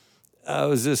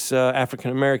was this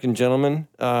African-American gentleman,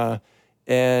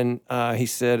 and he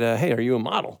said, hey, are you a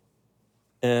model?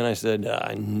 And I said,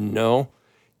 no.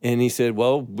 And he said,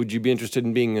 well, would you be interested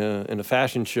in being in a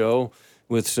fashion show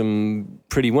with some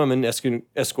pretty women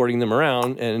escorting them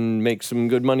around and make some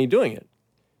good money doing it?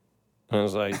 And I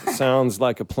was like, sounds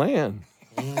like a plan.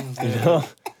 You know?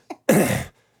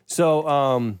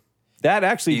 So that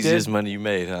actually Easiest money you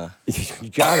made, huh? You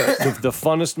got it. The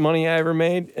funnest money I ever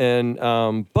made. And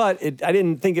but I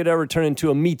didn't think it ever turned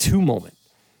into a Me Too moment.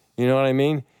 You know what I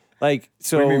mean? Like,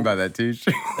 so. What do you mean by that, Teach?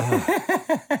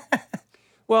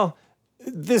 Well,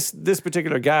 this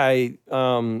particular guy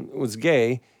was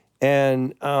gay,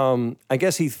 and I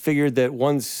guess he figured that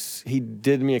once he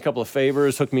did me a couple of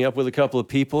favors, hooked me up with a couple of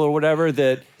people or whatever,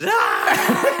 that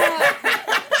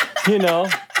you know,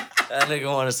 That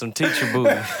nigga wanted some teacher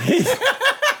booty.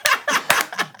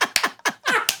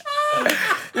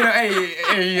 You know,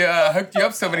 he hooked you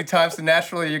up so many times, so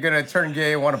naturally you're gonna turn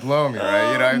gay and want to blow me,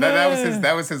 right? You know,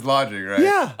 that was his logic, right?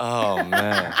 yeah, Oh,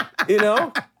 man. you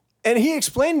know. And he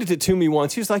explained it to me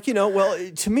once. He was like, you know, well,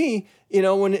 to me, you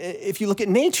know, if you look at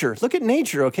nature,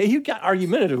 okay? He got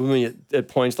argumentative with me at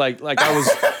points, like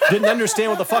I didn't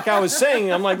understand what the fuck I was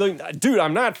saying. I'm like, look, dude,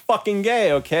 I'm not fucking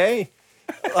gay, okay?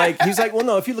 Like, he's like, well,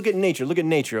 no, if you look at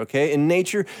nature, okay? In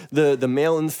nature, the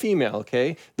male and the female,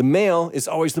 okay? The male is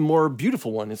always the more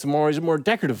beautiful one. It's always a more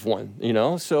decorative one, you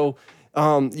know? So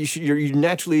you're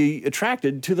naturally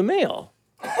attracted to the male.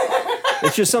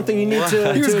 It's just something you need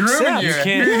to He was grooming accept. you. You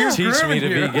can't teach me to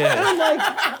be gay. I'm like,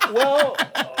 well,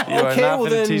 You are okay, not well going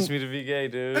to then, teach me to be gay,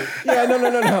 dude. yeah,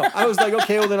 no. I was like,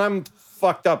 okay, well then I'm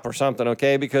fucked up or something,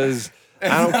 okay? Because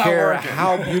I don't care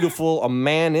how beautiful a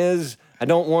man is. I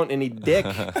don't want any dick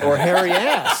or hairy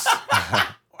ass.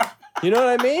 You know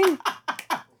what I mean?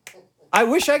 I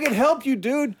wish I could help you,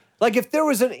 dude. Like, if there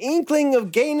was an inkling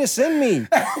of gayness in me,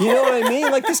 you know what I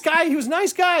mean? Like, this guy, he was a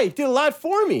nice guy. He did a lot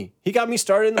for me. He got me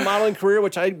started in the modeling career,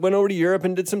 which I went over to Europe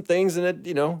and did some things, and it,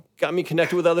 you know, got me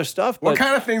connected with other stuff. What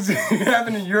kind of things did you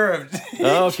happen in Europe?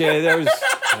 Okay, there was...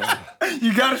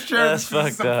 You gotta share That's some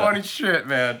fucked up. funny shit,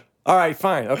 man. All right,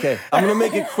 fine. Okay. I'm going to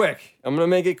make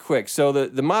it quick. So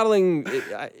the modeling,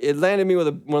 it landed me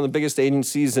with one of the biggest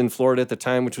agencies in Florida at the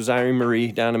time, which was Irene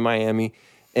Marie down in Miami.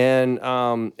 And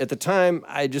at the time,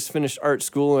 I just finished art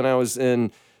school, and I was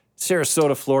in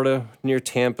Sarasota, Florida, near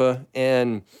Tampa.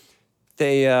 And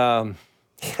they,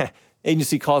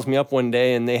 agency calls me up one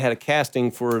day, and they had a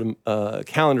casting for a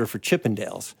calendar for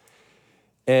Chippendales.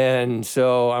 And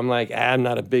so I'm like, I'm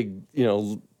not a big, you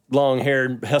know,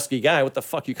 long-haired, husky guy. What the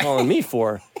fuck you calling me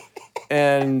for?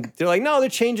 And they're like, no, they're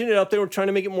changing it up. They were trying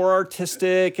to make it more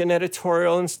artistic and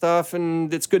editorial and stuff,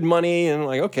 and it's good money. And I'm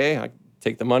like, okay, I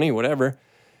take the money, whatever.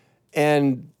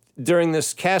 And during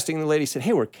this casting, the lady said,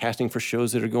 hey, we're casting for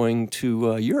shows that are going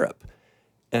to Europe.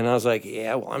 And I was like,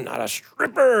 yeah, well, I'm not a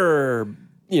stripper.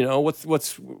 You know, what's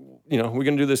you know, we're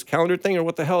going to do this calendar thing, or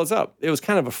what the hell is up? It was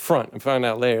kind of a front. I found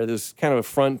out later. There's kind of a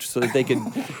front so that they could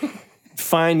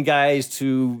find guys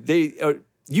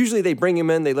usually they bring him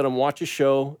in, they let them watch a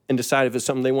show and decide if it's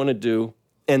something they want to do,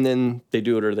 and then they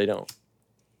do it or they don't.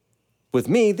 With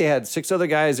me, they had 6 other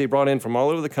guys they brought in from all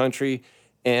over the country,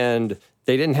 and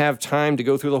they didn't have time to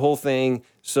go through the whole thing,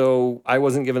 so I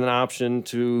wasn't given an option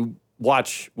to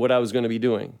watch what I was going to be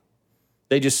doing.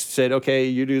 They just said, okay,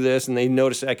 you do this, and they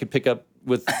noticed I could pick up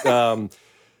with the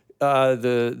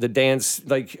dance,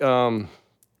 like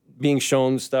being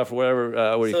shown stuff or whatever.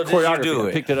 So did you choreography. do I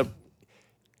it? picked it up.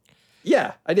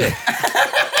 Yeah, I did.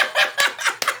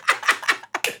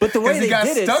 But the way 'Cause he they got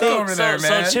did it, stuck they- over there,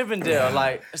 man. So Chippendale,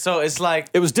 like, so it's like,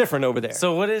 it was different over there.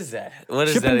 so what is that? What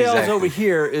is that Chippendales exactly? over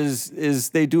here is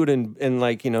they do it in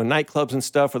like, you know, nightclubs and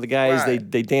stuff where the guys,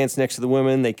 Right. they dance next to the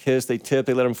women, they kiss, they tip,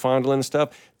 they let them fondle and stuff.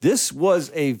 This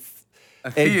was a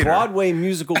theater. Broadway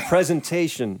musical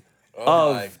presentation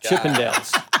Oh my of God.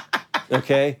 Chippendales.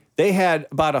 Okay? They had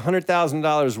about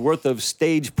 $100,000 worth of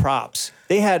stage props.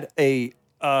 They had a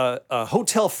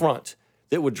hotel front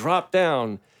that would drop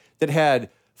down that had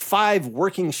 5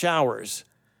 working showers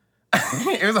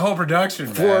It was a whole production,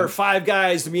 man. for 5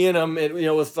 guys to be in them, and, you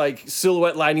know, with like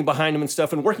silhouette lighting behind them and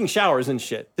stuff, and working showers and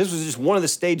shit. This was just one of the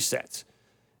stage sets.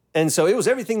 And so it was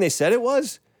everything they said it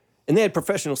was. And they had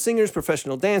professional singers,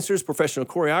 professional dancers, professional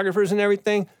choreographers, and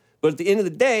everything. But at the end of the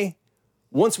day,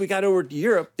 once we got over to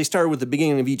Europe, they started with the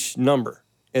beginning of each number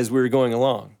as we were going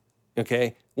along.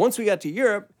 Okay? Once we got to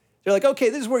Europe, they're like, okay,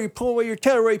 this is where you pull away your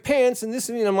tearaway pants, and this,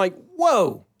 and I'm like,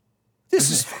 whoa, this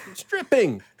is fucking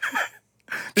stripping.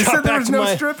 They Cut said there back was to no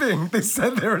my- stripping. They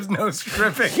said there was no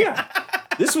stripping. Yeah.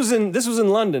 This was in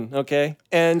London, okay?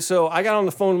 And so I got on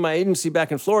the phone with my agency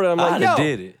back in Florida. I'm like, I'd yo, have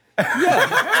did it.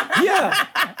 yeah,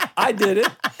 I did it.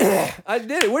 I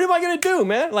did it. What am I gonna do,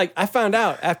 man? Like, I found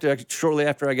out shortly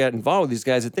after I got involved with these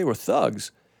guys that they were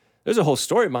thugs. There's a whole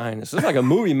story behind this. There's like a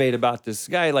movie made about this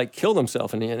guy like killed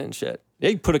himself in the end and shit.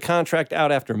 They put a contract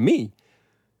out after me.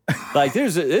 Like,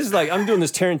 this is like I'm doing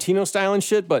this Tarantino style and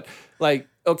shit, but like,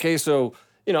 okay, so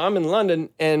you know, I'm in London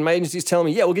and my agency's telling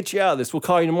me, yeah, we'll get you out of this. We'll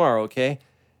call you tomorrow, okay?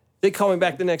 They call me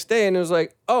back the next day and it was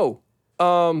like, oh,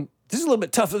 this is a little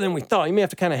bit tougher than we thought. You may have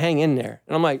to kind of hang in there.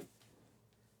 And I'm like,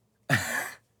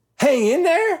 hang in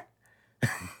there?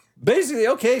 Basically,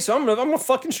 okay, so I'm a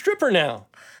fucking stripper now.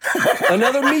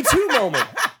 Another Me Too moment.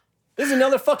 This is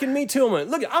another fucking Me Too moment.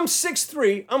 Look, I'm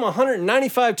 6'3", I'm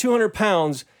 195, 200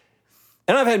 pounds,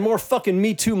 and I've had more fucking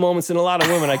Me Too moments than a lot of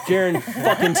women, I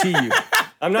guarantee you.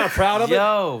 I'm not proud of it.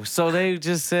 Yo, so they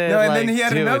just said, No, and like, then he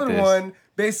had deal with another this. one.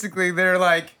 Basically, they're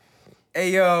like,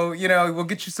 hey, yo, you know, we'll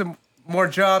get you some more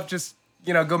jobs. Just,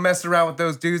 you know, go mess around with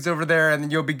those dudes over there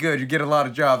and you'll be good. You get a lot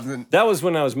of jobs. And That was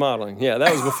when I was modeling. Yeah,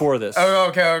 that was before this. oh,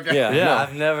 okay. Yeah, Yeah, no.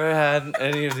 I've never had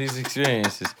any of these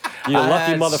experiences. You I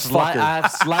lucky had motherfucker.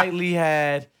 I've slightly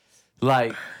had,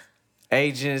 like,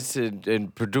 agents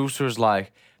and producers,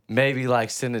 like, maybe,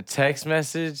 like, send a text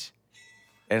message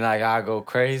and, like, I go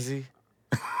crazy.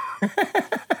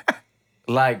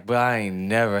 Like, but I ain't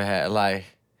never had, like,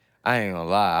 I ain't gonna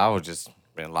lie, I was just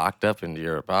been locked up in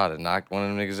Europe. I'd have knocked one of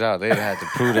them niggas out. They'd have had to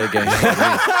prove their gangster to me.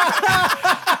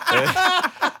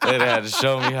 They'd have had to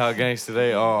show me how gangster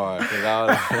they are. 'Cause I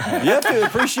was, You have to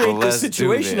appreciate Well, the let's do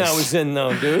situation I this. was in,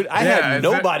 though, dude. I Yeah, had is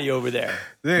nobody over there.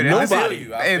 Dude, Nobody.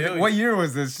 Hey, what year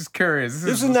was this? Just curious.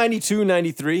 This was 92,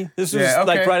 93. This was Yeah,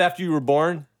 okay. like right after you were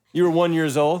born. You were 1 year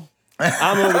old.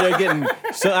 I'm over there getting.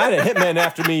 So I had a hitman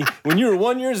after me. When you were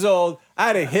 1 year old, I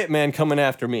had a hitman coming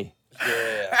after me.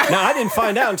 Yeah. Now, I didn't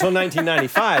find out until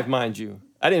 1995, mind you.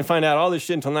 I didn't find out all this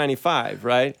shit until 95,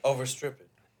 right? overstripping.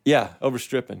 Yeah,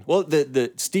 overstripping. Well,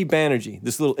 the Steve Banerjee,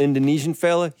 this little Indonesian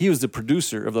fella, he was the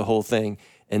producer of the whole thing.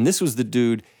 And this was the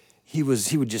dude, he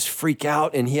would just freak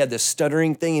out and he had this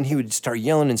stuttering thing and he would start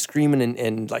yelling and screaming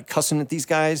and like cussing at these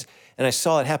guys. And I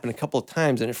saw it happen a couple of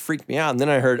times and it freaked me out. And then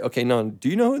I heard, okay, no, do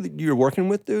you know who you're working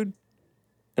with, dude?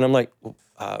 And I'm like, well,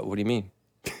 what do you mean?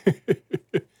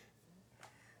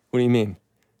 What do you mean?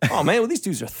 Oh, man, well, these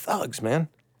dudes are thugs, man.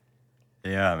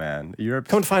 Yeah, man. Europe.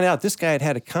 Come to find out, this guy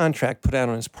had a contract put out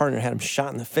on his partner, had him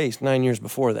shot in the face 9 years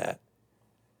before that.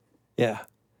 Yeah.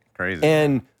 Crazy.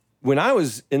 And when I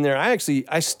was in there, I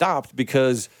stopped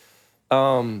because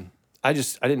I'm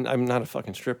not a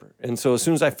fucking stripper. And so as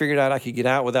soon as I figured out I could get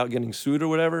out without getting sued or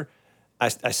whatever, I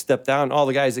stepped out and all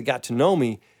the guys that got to know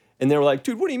me, and they were like,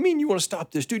 dude, what do you mean you want to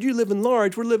stop this? Dude, you live in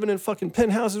large. We're living in fucking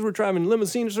penthouses. We're driving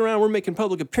limousines around. We're making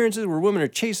public appearances where women are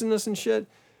chasing us and shit.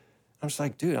 I'm just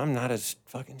like, dude, I'm not a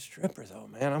fucking stripper though,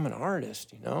 man. I'm an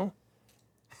artist, you know?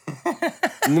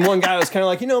 And then one guy was kind of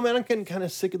like, you know, man, I'm getting kind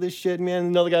of sick of this shit, man. And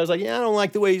another guy was like, yeah, I don't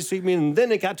like the way you treat me. And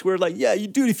then it got to where like, yeah, you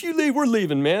dude, if you leave, we're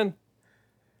leaving, man.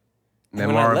 And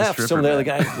when I left, some of the other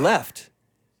guys left.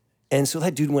 And so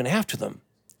that dude went after them.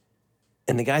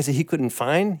 And the guys that he couldn't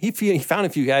find, he found a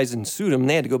few guys and sued them, and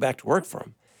they had to go back to work for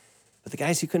him. But the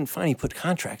guys he couldn't find, he put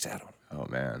contracts out on them. Oh,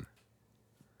 man.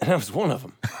 And I was one of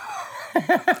them.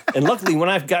 And luckily, when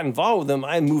I got involved with them,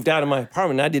 I moved out of my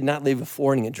apartment, and I did not leave a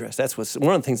forwarding address. That's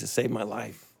one of the things that saved my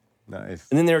life. Nice.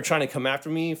 And then they were trying to come after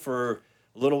me for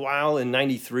a little while in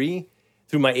 93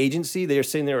 through my agency. They were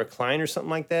saying they were a client or something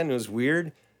like that, and it was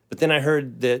weird. But then I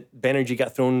heard that Banerjee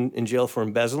got thrown in jail for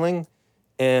embezzling.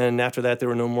 And after that, there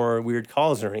were no more weird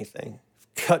calls or anything.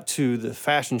 cut to the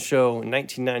fashion show in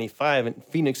 1995 in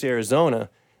Phoenix, Arizona.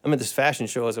 I'm at this fashion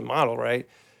show as a model, right?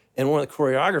 And one of the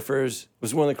choreographers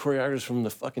was one of the choreographers from the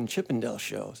fucking Chippendale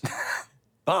shows,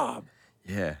 Bob.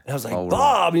 Yeah. And I was like, All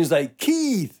Bob. And he was like,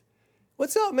 Keith,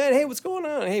 what's up, man? Hey, what's going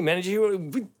on? Hey, man, did you hear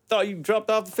we thought you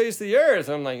dropped off the face of the earth?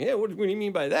 I'm like, yeah, what do you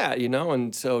mean by that? You know?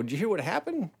 And so, did you hear what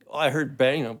happened? Oh, I heard,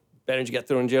 Banerjee got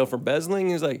thrown in jail for embezzling.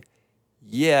 He was like,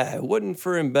 yeah, it wasn't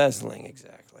for embezzling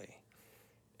exactly.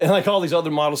 And like all these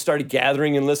other models started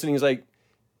gathering and listening. He's like,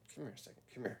 come here a second,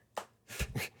 come here.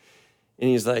 And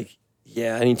he's like,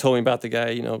 yeah. And he told me about the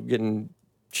guy, getting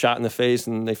shot in the face,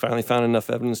 and they finally found enough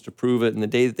evidence to prove it. And the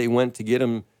day that they went to get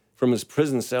him from his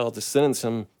prison cell to sentence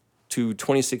him to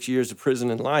 26 years of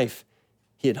prison and life,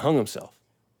 he had hung himself.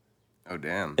 Oh,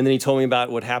 damn. And then he told me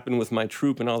about what happened with my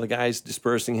troop and all the guys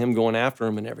dispersing him, going after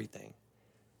him and everything.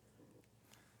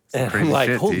 And I'm crazy like,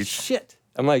 shit, holy Teach. shit.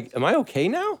 I'm like, am I okay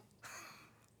now?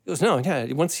 He goes, no, yeah.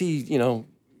 Once he, you're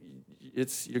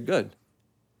good.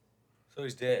 So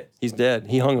he's dead. He's dead.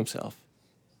 He hung himself.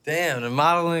 Damn, the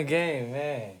modeling game,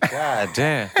 man. God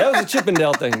damn. That was a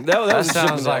Chippendale thing. That That was a sounds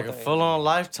Chippendale like a thing. full-on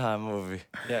Lifetime movie.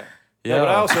 Yeah. Yeah.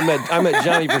 No, but I met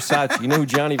Johnny Versace. You know who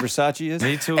Johnny Versace is?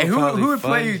 Me too. Hey, who probably would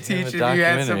play fund you, him Teach, a if you had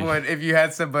documentary. someone, if you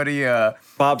had somebody,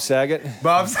 Bob Saget.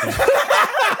 Bob's.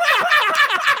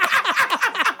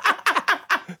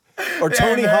 Or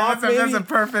Tony Hawk, maybe? That's a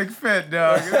perfect fit,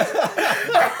 dog.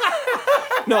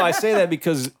 No, I say that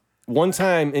because one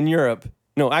time in Europe,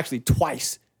 no, actually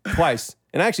twice.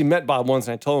 And I actually met Bob once,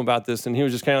 and I told him about this, and he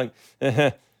was just kind of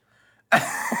like,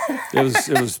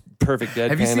 It was perfect deadpan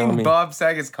Have you on seen me. Bob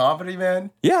Saget's comedy, man?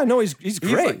 Yeah, no, he's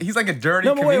great. He's like a dirty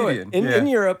No, but comedian. wait. Yeah. In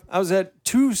Europe, I was at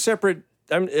two separate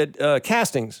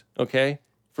castings, okay,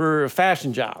 for a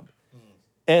fashion job.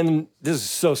 And this is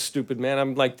so stupid, man.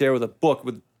 I'm like there with a book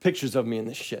with pictures of me and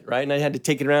this shit, right? And I had to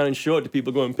take it around and show it to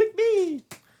people going, pick me.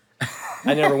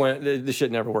 I never went, the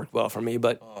shit never worked well for me.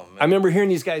 But I remember hearing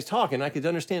these guys talking. I could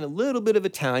understand a little bit of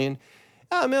Italian.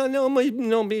 Ah, no mi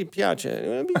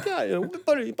piace.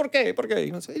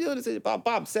 Perché?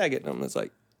 Bob Saget. And I'm just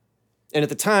like, and at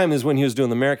the time is when he was doing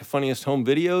the America Funniest Home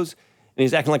Videos, and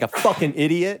he's acting like a fucking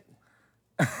idiot.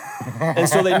 And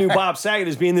so they knew Bob Saget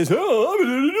as being this,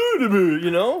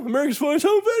 America's Funniest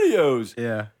Home Videos.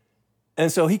 Yeah.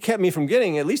 And so he kept me from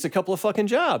getting at least a couple of fucking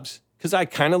jobs. Because I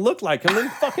kind of look like him in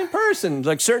fucking person.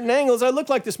 Like certain angles, I look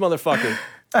like this motherfucker.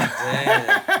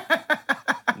 Damn.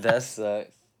 That sucks.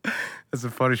 That's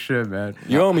some funny shit, man.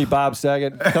 You owe me, Bob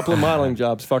Saget. A couple of modeling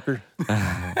jobs, fucker. Is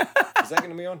that going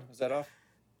to be on? Is that off?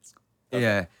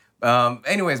 Yeah.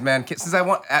 Anyways, man, since I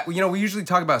want, we usually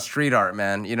talk about street art,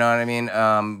 man. You know what I mean?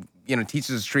 Teach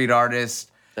is a street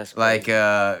artist. That's like,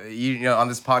 on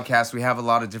this podcast, we have a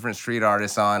lot of different street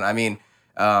artists on. I mean,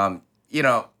 from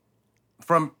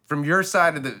your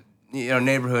side of the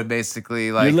neighborhood,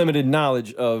 basically, like Your limited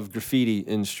knowledge of graffiti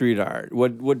and street art.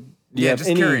 What do you have just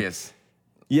any, curious.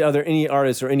 Yeah, are there any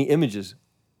artists or any images?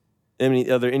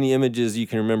 Are there any images you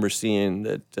can remember seeing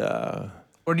that?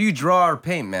 Or do you draw or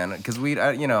paint, man? Because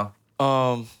I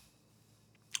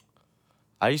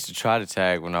used to try to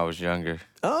tag when I was younger.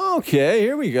 Okay,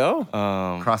 here we go.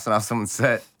 crossing off someone's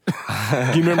set. Do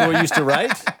you remember what you used to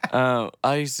write?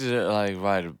 I used to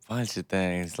write a bunch of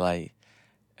things. I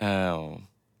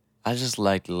just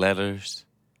liked letters.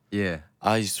 Yeah.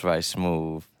 I used to write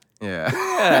smooth. Yeah.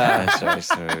 I used to write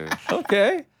smooth.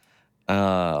 Okay.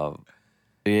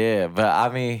 Yeah, but I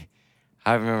mean,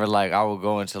 I remember I would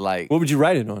go into What would you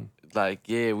write it on?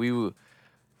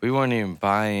 we weren't even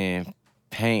buying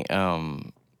paint.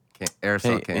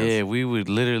 Aerosol cans. Yeah, we would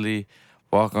literally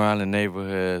walk around the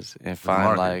neighborhoods and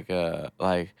find marker.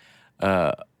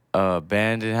 a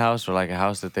abandoned house or a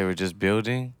house that they were just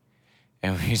building,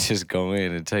 and we just go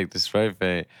in and take the spray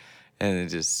paint and then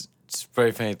just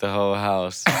spray paint the whole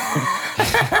house.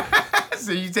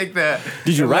 So you take the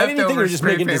Did you the write anything or leftover just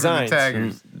spray making paint from the designs?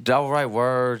 taggers. I would write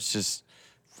words, just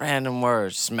random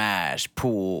words, smash,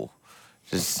 pool,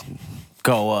 just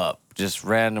go up, just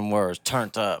random words,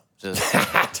 turned up, just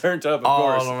Turned up, of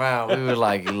all course. around. We were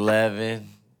 11,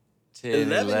 10,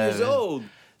 11 years old.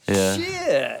 Yeah.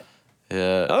 Shit.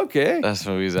 Yeah. Okay. That's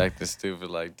when we was acting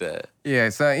stupid like that. Yeah,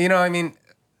 so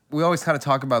we always kind of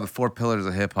talk about the four pillars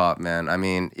of hip hop, man. I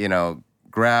mean,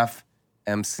 graph,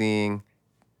 MCing,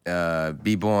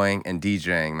 b-boying, and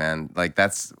DJing, man.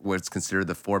 That's what's considered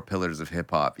the four pillars of hip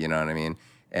hop. You know what I mean?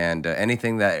 And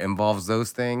anything that involves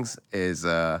those things is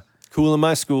Cool in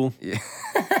my school.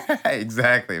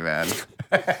 exactly, man.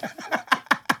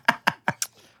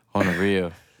 On the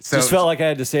real. So, Just felt like I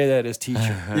had to say that as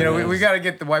teacher. you know, we got to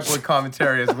get the whiteboard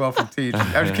commentary as well from Teach.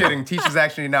 I'm just kidding. Teach is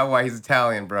actually not why he's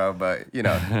Italian, bro. But you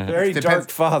know, Very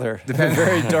dark father.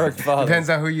 Very dark father. Depends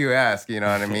on who you ask. You know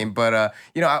what I mean? But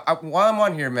you know, while I'm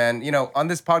on here, man, you know, on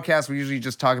this podcast we usually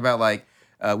just talk about like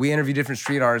we interview different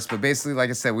street artists, but basically,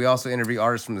 like I said, we also interview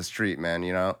artists from the street, man.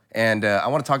 You know, and I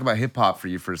want to talk about hip hop for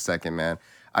you for a second, man.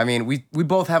 I mean, we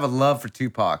both have a love for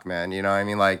Tupac, man. You know what I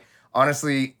mean? Like,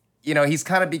 honestly, you know, he's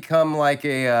kind of become like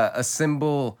a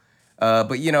symbol.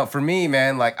 But, you know, for me,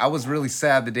 man, like, I was really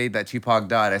sad the day that Tupac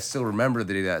died. I still remember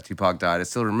the day that Tupac died. I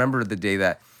still remember the day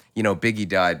that, you know, Biggie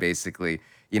died, basically.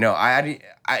 You know, I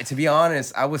to be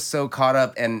honest, I was so caught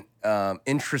up and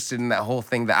interested in that whole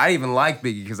thing that I even liked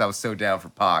Biggie because I was so down for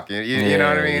Pac. You know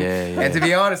what I mean? Yeah. And to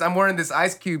be honest, I'm wearing this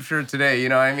Ice Cube shirt today. You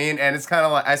know what I mean? And it's kind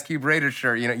of like Ice Cube Raiders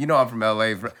shirt. You know I'm from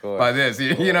LA by this.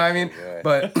 You know what I mean?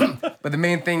 Right. But the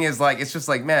main thing is like it's just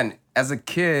like, man, as a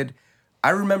kid,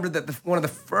 I remember that one of the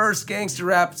first gangster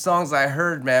rap songs I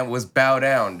heard, man, was "Bow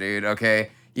Down," dude. Okay,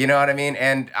 you know what I mean?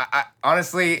 And I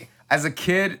honestly, as a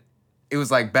kid, it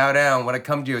was like "Bow down when I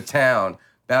come to your town,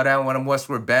 bow down when I'm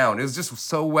westward bound." It was just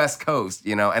so West Coast,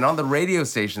 you know. And on the radio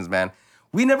stations, man,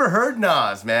 we never heard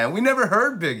Nas, man. We never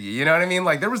heard Biggie. You know what I mean?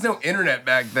 Like there was no internet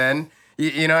back then.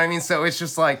 You know what I mean? So it's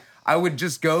just like I would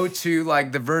just go to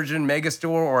like the Virgin Megastore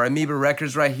or Amoeba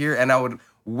Records right here, and I would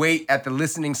wait at the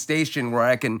listening station where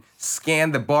I can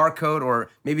scan the barcode, or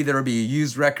maybe there would be a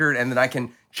used record, and then I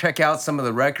can check out some of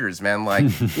the records, man. Like,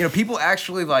 you know, people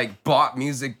actually like bought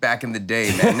music back in the day,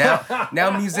 man.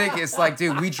 Now music is like,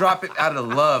 dude, we drop it out of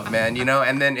love, man, you know,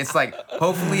 and then it's like,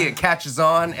 hopefully it catches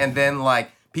on, and then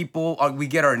like we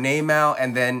get our name out,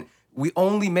 and then we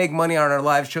only make money on our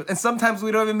live shows, and sometimes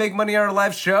we don't even make money on our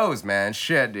live shows, man.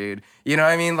 Shit, dude. You know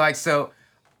what I mean? Like, so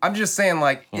I'm just saying,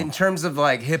 like, in terms of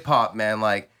like hip hop, man,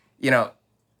 like, you know,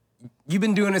 you've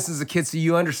been doing this as a kid, so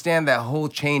you understand that whole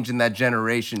change in that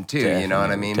generation too. You know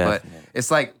what I mean? Definitely. But it's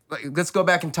like, let's go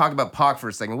back and talk about Pac for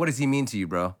a second. What does he mean to you,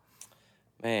 bro?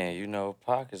 Man, you know,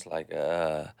 Pac is like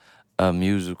a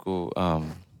musical.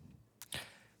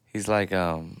 He's like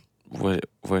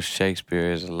what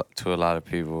Shakespeare is to a lot of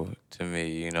people. To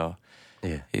me, you know,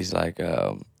 Yeah. he's like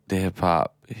the hip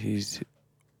hop. He's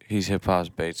hip hop's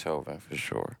Beethoven for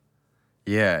sure.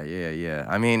 Yeah.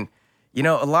 I mean, you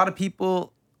know, a lot of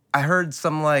people, I heard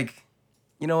some like,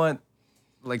 you know what,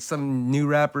 like some new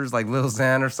rappers like Lil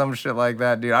Xan or some shit like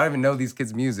that, dude. I don't even know these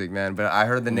kids' music, man, but I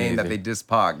heard the name that they diss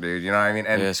Pac, dude. You know what I mean?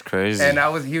 And Yeah, it's crazy. And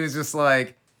he was just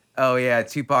like, oh yeah,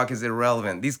 Tupac is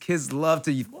irrelevant. These kids love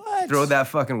to throw that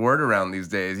fucking word around these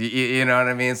days. You know what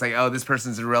I mean? It's like, oh, this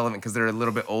person's irrelevant because they're a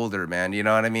little bit older, man. You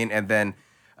know what I mean? And then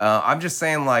I'm just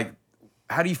saying, like,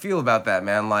 how do you feel about that,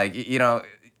 man? Like, you know,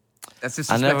 that's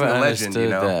I disrespecting never the understood legend, you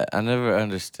know? that. I never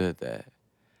understood that,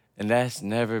 and that's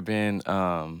never been.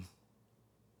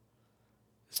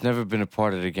 It's never been a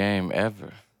part of the game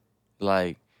ever.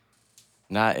 Like,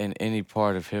 not in any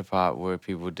part of hip hop where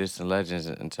people dissing legends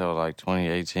until like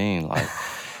 2018. Like,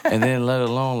 and then let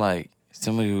alone like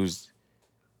somebody who's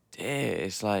dead.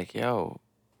 It's like, yo,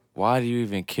 why do you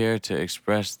even care to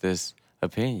express this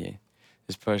opinion?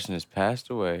 This person has passed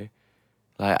away.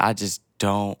 Like, I just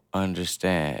don't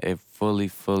understand. It fully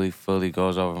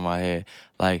goes over my head.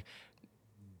 Like,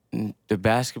 the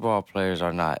basketball players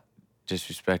are not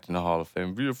disrespecting the Hall of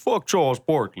Fame. Yeah, fuck Charles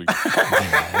Barkley.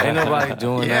 Ain't nobody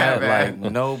doing that. man.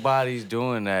 Like, nobody's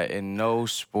doing that in no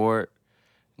sport,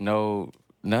 no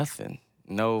nothing.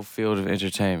 No field of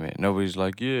entertainment. Nobody's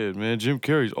like, yeah, man, Jim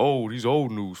Carrey's old. He's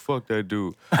old news. Fuck that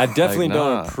dude. I definitely Like,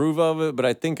 don't nah. approve of it, but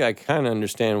I think I kind of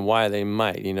understand why they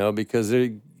might, you know, because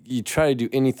you try to do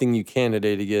anything you can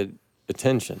today to get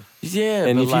attention. Yeah,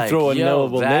 And but if you like, throw a yo,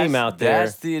 knowable name out there-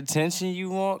 that's the attention you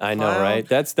want. I know, clown? right?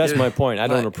 That's my point. I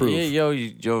don't Like, approve. Yeah,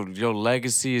 your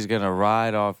legacy is gonna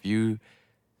ride off you.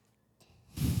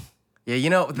 Yeah, you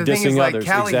know, the thing is, Dissing like, others,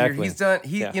 Cali exactly.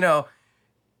 here, Yeah.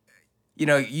 you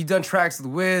know, you've done tracks with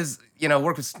Wiz, you know,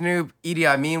 worked with Snoop, Edie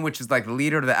Amin, which is like the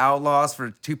leader of the Outlaws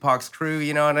for Tupac's crew,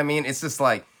 you know what I mean? It's just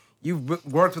like, you've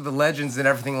worked with the legends and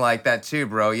everything like that too,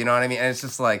 bro, you know what I mean? And it's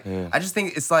just like, I just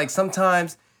think it's like,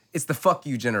 sometimes it's the fuck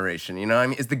you generation, you know what I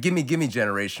mean? It's the gimme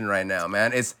generation right now,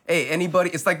 man. It's, hey,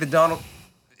 anybody, it's like the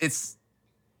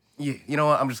you know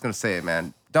what, I'm just gonna say it,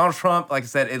 man. Donald Trump, like I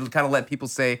said, it'll kind of let people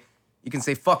say, you can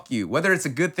say fuck you, whether it's a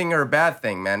good thing or a bad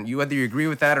thing, man. Whether you agree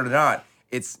with that or not,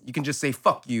 you can just say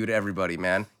fuck you to everybody,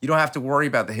 man. You don't have to worry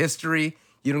about the history.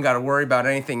 You don't got to worry about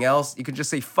anything else. You can just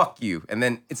say fuck you, and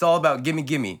then it's all about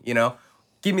gimme, you know?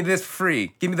 Give me this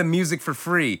free. Give me the music for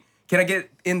free. Can I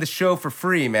get in the show for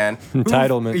free, man?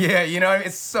 Entitlement. Yeah, you know, what I mean?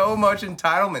 It's so much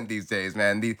entitlement these days,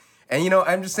 man. And you know,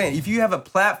 I'm just saying, if you have a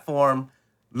platform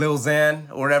Lil Xan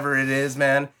or whatever it is,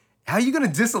 man. How you gonna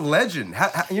diss a legend?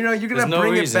 You're gonna There's no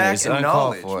bring reason. it back It's in uncalled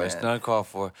knowledge, for. man. It's not called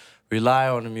for. Rely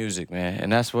on the music, man,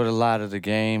 and that's what a lot of the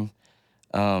game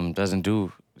doesn't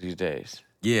do these days.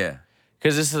 Yeah.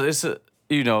 Cause it's a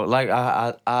like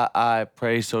I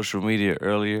praised social media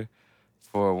earlier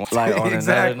for like on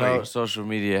Exactly. another note, social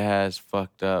media has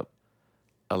fucked up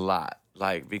a lot.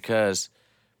 Like because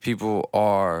people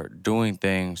are doing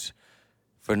things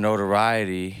for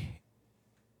notoriety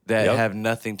that Yep. have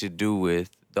nothing to do with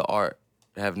the art,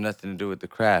 have nothing to do with the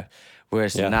craft. Where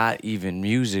it's Yeah. not even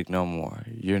music no more.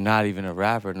 You're not even a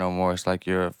rapper no more. It's like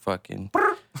you're a fucking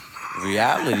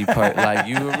reality part. Like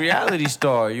you a reality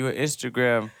star. You an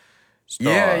Instagram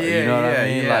star. Yeah, You know what I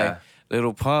mean? yeah. Like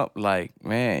Little Pump, like,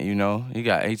 man, he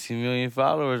got 18 million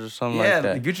followers or something Yeah, like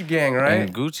that. the Gucci Gang, right?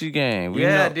 And Gucci Gang. We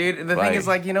Yeah, know- dude. The thing is,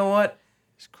 like, you know what?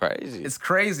 it's crazy. It's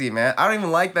crazy, man. I don't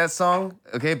even like that song,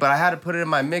 okay? But I had to put it in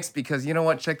my mix because you know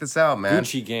what? Check this out, man.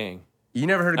 Gucci Gang. You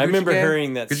never heard of Gucci I remember Gang?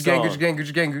 hearing that Gucci song. Gang, Gucci Gang,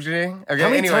 Gucci Gang, Gucci Gang. Okay, How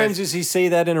many anyways, times does he say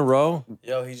that in a row?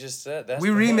 Yo, he just said that. we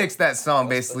remixed that song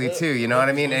basically hook. too. You know The what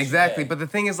I hook mean? is Gucci Exactly. Gang. But the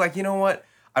thing is, like, you know what?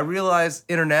 I realize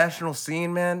international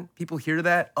scene, man. People hear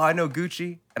that. Oh, I know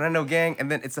Gucci and I know Gang,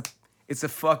 and then it's a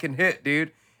fucking hit,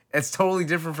 dude. It's totally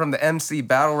different from the MC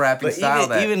battle rapping But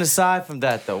style. even aside from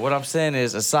that, though, what I'm saying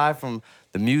is, aside from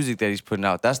the music that he's putting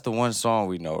out, that's the one song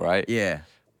we know, right? yeah.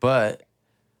 But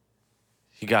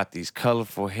he got these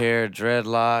colorful hair,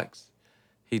 dreadlocks.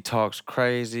 He talks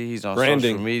crazy. He's on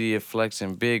Branding. social media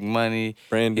flexing big money.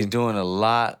 Branding. He's doing a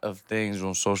lot of things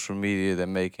on social media that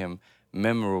make him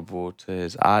memorable to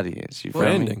his audience. You feel me?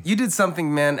 Branding. You did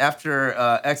something, man, after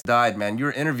X died, man. You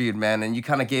were interviewed, man, and you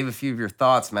kind of gave a few of your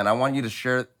thoughts, man. I want you to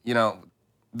share,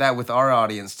 that with our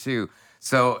audience, too.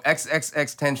 So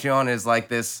XXX Tentacion is like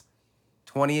this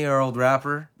 20-year-old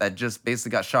rapper that just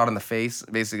basically got shot in the face,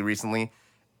 basically recently.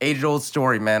 Age-old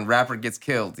story, man. Rapper gets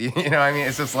killed. You know what I mean?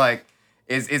 It's just like,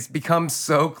 it's become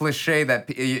so cliche that,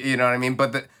 you know what I mean?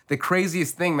 But the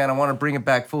craziest thing, man, I want to bring it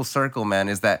back full circle, man,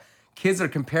 is that kids are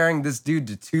comparing this dude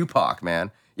to Tupac,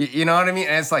 man. You know what I mean?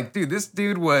 And it's like, dude, this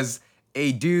dude was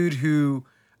a dude who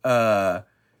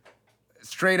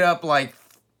straight up, like,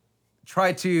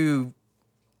 tried to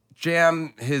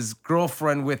jam his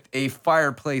girlfriend with a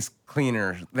fireplace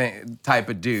cleaner type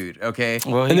of dude, okay?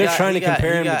 Well, And they're trying to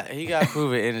compare him to- He got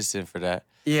proven innocent for that.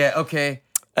 Yeah, okay.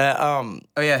 Oh,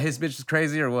 yeah, his bitch is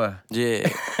crazy or what? Yeah,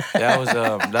 that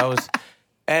was,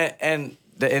 and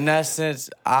in that sense,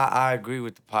 I agree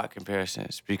with the Pac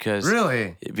comparisons because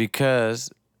Really? because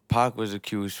Pac was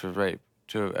accused for rape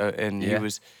too, and he Yeah.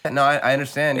 was. No, I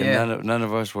understand, And yeah. none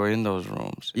of us were in those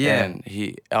rooms. Yeah.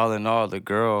 And all in all, the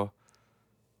girl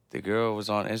was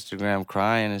on Instagram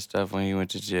crying and stuff when he went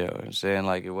to jail and saying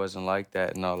like it wasn't like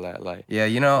that and all that. Like Yeah,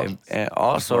 and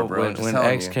also Before, bro, when, just when telling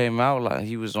X you. came out, like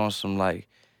he was on some like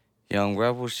Young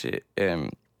Rebel shit.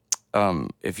 And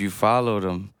if you followed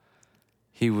him,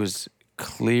 he was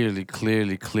clearly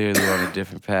on a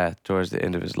different path towards the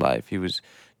end of his life. He was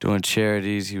doing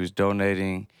charities, he was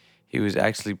donating. He was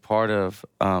actually part of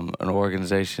an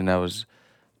organization that was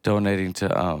donating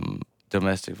to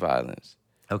domestic violence.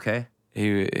 okay.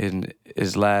 He in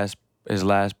his last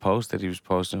post that he was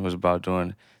posting was about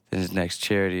doing his next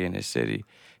charity in his city.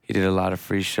 He did a lot of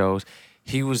free shows.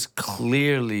 He was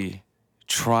clearly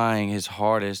trying his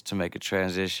hardest to make a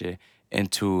transition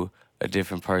into a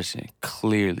different person.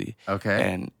 Clearly. Okay.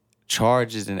 And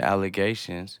charges and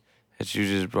allegations that you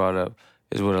just brought up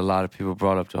is what a lot of people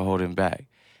brought up to hold him back.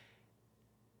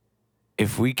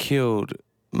 If we killed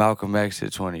Malcolm X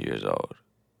at 20 years old,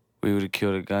 we would have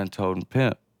killed a gun-toting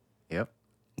pimp. Yep.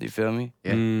 You feel me?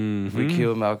 Yeah. If we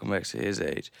killed Malcolm X at his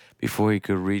age before he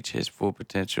could reach his full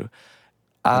potential,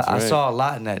 I right. saw a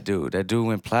lot in that dude. That dude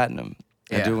went platinum.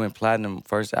 That Yeah. dude went platinum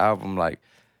first album. Like,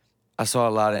 I saw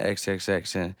a lot of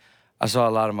XXX and I saw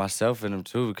a lot of myself in him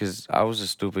too because I was a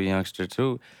stupid youngster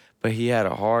too. But he had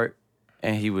a heart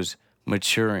and he was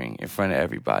maturing in front of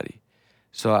everybody.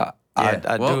 So I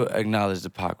Yeah, do well- acknowledge the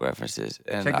Pac references.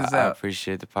 And Check this I out.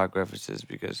 appreciate the Pac references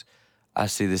because I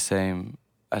see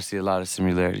a lot of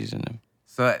similarities in them.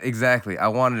 So exactly, I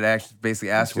wanted to actually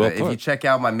basically ask you Well that. If put. you check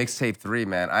out my mixtape 3,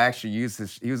 man, I actually used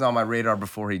this. He was on my radar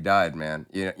before he died, man.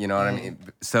 You know what I mean?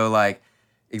 So like,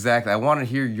 exactly, I want to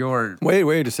hear your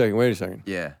Wait a second.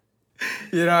 yeah.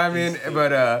 You know what I mean?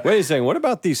 But Wait a second. What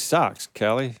about these socks,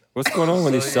 Callie? What's going on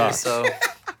with these socks? So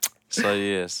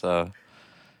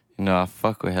I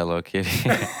fuck with Hello Kitty.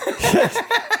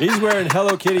 He's wearing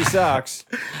Hello Kitty socks.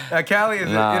 Cali is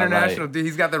Nah, an international like- dude.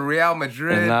 He's got the Real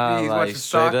Madrid. Nah, He's like watching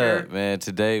straight soccer. up, man.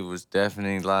 Today was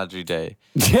definitely laundry day.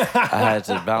 I had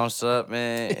to bounce up,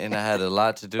 man, and I had a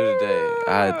lot to do today.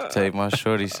 I had to take my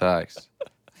shorty socks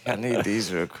I need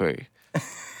these real quick.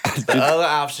 The other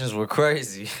options were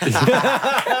crazy. The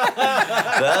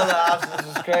other options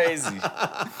was crazy.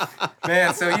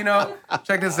 Man, so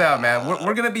check this out, man.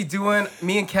 We're gonna be doing,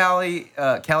 me and Callie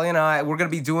and I, we're gonna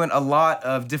be doing a lot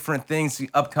of different things,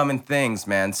 upcoming things,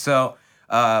 man. So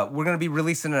we're gonna be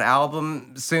releasing an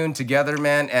album soon together,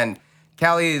 man. And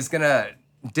Callie is gonna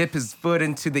dip his foot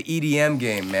into the EDM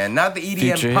game, man. Not the EDM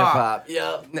Future pop,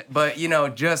 hip-hop, yep. but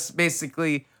just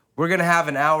basically, we're gonna have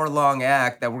an hour-long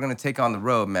act that we're gonna take on the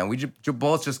road, man. We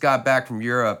both just got back from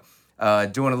Europe,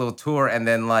 doing a little tour, and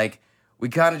then we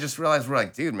kind of just realized we're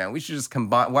like, dude, man, we should just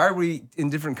combine. Why are we in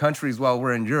different countries while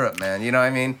we're in Europe, man? You know what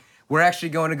I mean? We're actually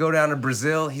going to go down to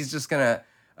Brazil. He's just gonna,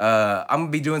 I'm gonna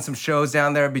be doing some shows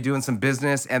down there, be doing some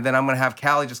business, and then I'm gonna have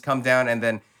Callie just come down, and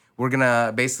then we're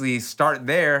gonna basically start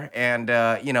there, and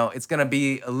it's gonna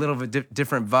be a little bit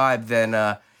different vibe than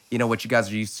what you guys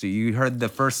are used to. You heard the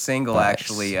first single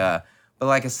actually, but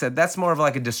like I said, that's more of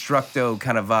like a Destructo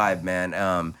kind of vibe, man.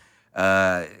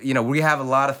 We have a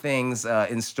lot of things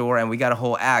in store, and we got a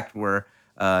whole act where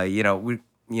we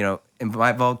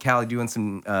involve Callie doing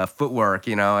some footwork,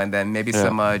 and then maybe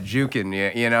some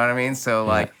juking, you know what I mean? So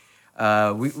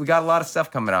we got a lot of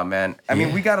stuff coming out, man. I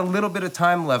mean, we got a little bit of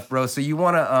time left, bro. So you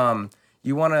wanna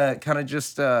kind of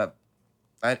just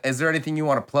is there anything you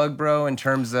want to plug, bro, in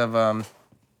terms of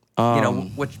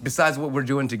besides what we're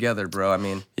doing together, bro? I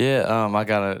mean, I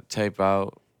got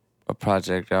a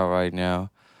project out right now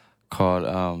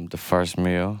called The First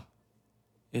Meal.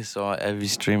 It's on every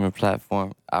streaming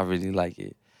platform. I really like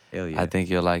it. Hell yeah. I think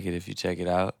you'll like it if you check it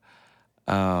out.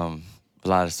 A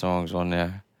lot of songs on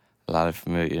there, a lot of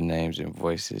familiar names and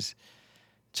voices.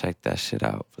 Check that shit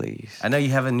out, please. I know you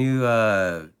have a new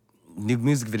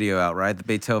music video out, right? The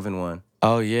Beethoven one.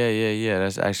 Oh, yeah.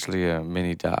 That's actually a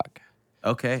mini doc.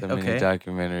 Okay, It's a mini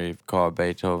documentary called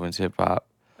Beethoven's Hip Hop.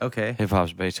 Okay. Hip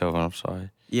Hop's Beethoven, I'm sorry.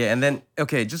 Yeah, and then,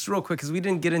 just real quick, because we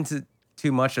didn't get into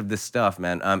too much of this stuff,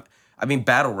 man. I mean,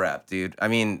 battle rap, dude. I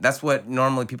mean, that's what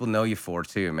normally people know you for,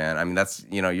 too, man. I mean, that's,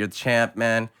 you're the champ,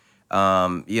 man.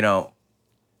 It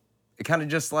kind of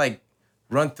just,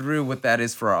 run through what that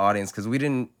is for our audience, because we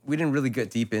didn't really get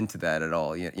deep into that at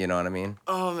all, you know what I mean?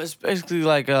 It's basically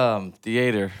like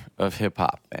theater of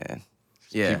hip-hop, man.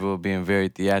 Yeah. People being very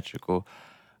theatrical,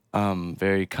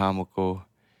 very comical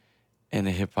in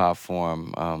the hip-hop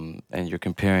form, and you're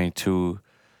comparing two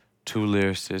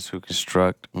lyricists who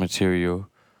construct material,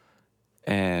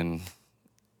 and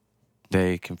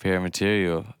they compare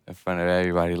material in front of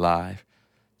everybody live,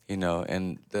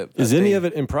 and Is any of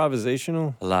it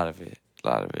improvisational? A lot of it,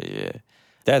 yeah.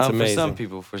 That's amazing.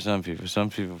 For some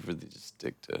people really just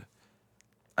stick to.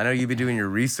 I know you've been doing your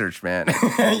research, man.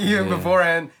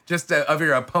 Beforehand, just of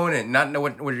your opponent, not know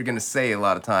what you're gonna say a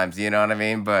lot of times. You know what I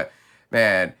mean? But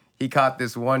man, he caught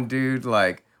this one dude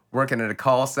working at a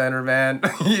call center, man.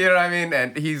 You know what I mean?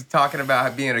 And he's talking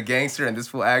about being a gangster, and this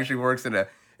fool actually works in a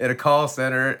call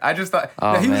center. I just thought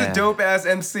he was a dope ass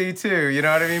MC too. You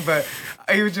know what I mean? But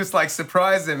he was just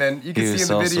surprise him, and you can see in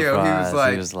the video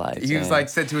he was like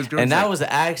said to his girl, and that was an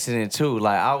accident too.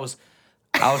 Like I was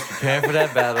preparing for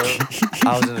that battle.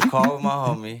 I was in the car with my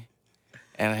homie,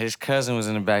 and his cousin was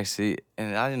in the back seat,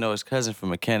 and I didn't know his cousin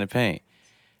from a can of paint.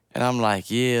 And I'm like,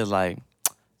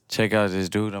 check out this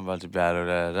dude I'm about to battle.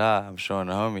 I'm showing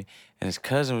the homie, and his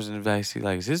cousin was in the back seat.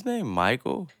 Like, is his name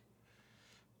Michael?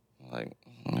 I'm like,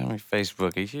 let me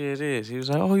Facebook it. Yeah, it is. He was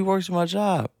like, oh, he works at my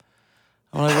job.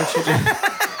 I'm like, what you do?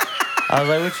 I was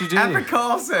like, what you do? At the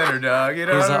call center, dog. You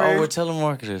know He was what like, I mean? oh, we're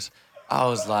telemarketers. I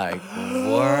was like,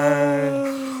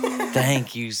 word.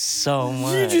 Thank you so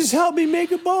much. You just helped me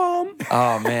make a bomb.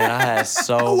 Oh, man, I had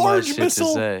so much shit to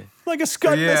say. Like a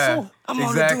Scud missile. I'm on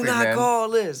exactly, the Do Not man. Call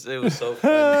list. It was so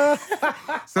funny.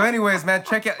 So anyways, man,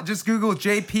 check out, just Google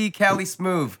JP Cali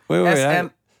Smooth.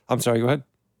 Wait. I'm sorry, go ahead.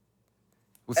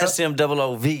 What's up?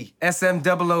 SMOOV.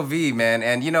 SMOOV, man.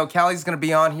 And, Callie's going to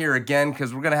be on here again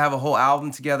because we're going to have a whole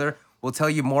album together. We'll tell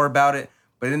you more about it.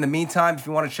 But in the meantime, if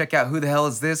you want to check out Who the Hell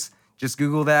Is This, just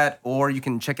Google that, or you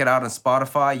can check it out on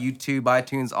Spotify, YouTube,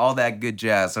 iTunes, all that good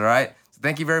jazz, all right? So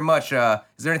thank you very much. Is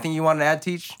there anything you want to add,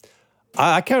 Teach?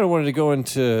 I kind of wanted to go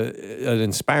into an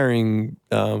inspiring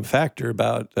factor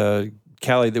about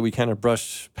Callie that we kind of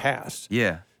brushed past.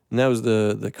 Yeah. And that was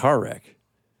the car wreck.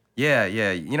 Yeah.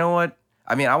 You know what?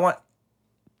 I mean, I want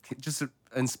just an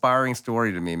inspiring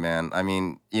story to me, man. I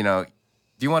mean, do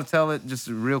you want to tell it just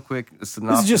real quick? A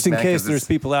synopsis, This is just in man, case 'cause there's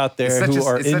people out there who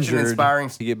are it's such an injured inspiring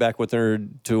to get back what they're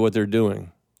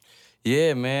doing.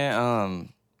 Yeah, man.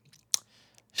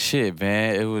 Shit,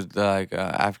 man. It was like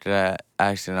after that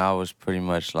accident, I was pretty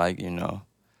much like,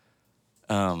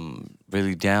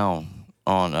 really down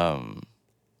on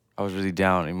I was really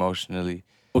down emotionally.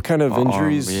 What kind of My arm-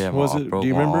 injuries yeah, was I it? broke Do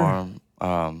you my remember?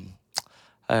 arm.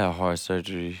 I had heart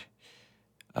surgery,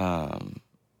 and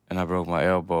I broke my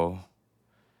elbow.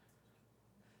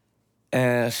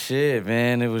 And shit,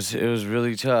 man, it was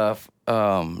really tough.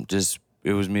 Just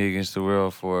it was me against the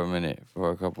world for a minute, for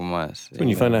a couple months. When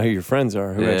you find out who your friends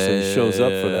are, who actually shows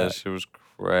up for that. Shit was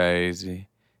crazy.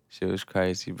 Shit was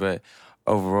crazy, but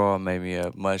overall, it made me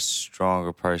a much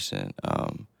stronger person.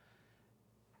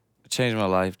 Changed my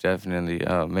life definitely.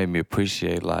 Made me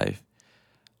appreciate life.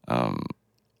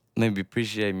 Made me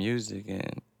appreciate music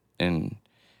and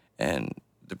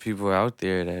the people out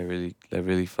there that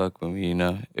really fuck with me. You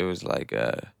know, it was like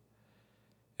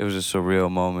it was a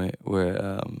surreal moment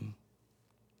where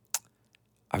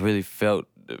I really felt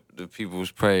the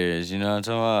people's prayers. You know what I'm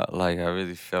talking about? Like I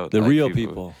really felt The like real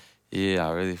people. Yeah,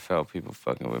 I really felt people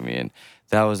fucking with me, and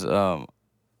that was a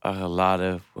lot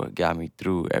of what got me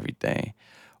through everything.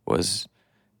 Was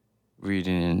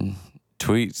reading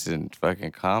tweets and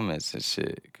fucking comments and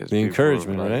shit. Cause The people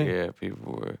encouragement, were like, right?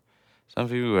 Yeah, some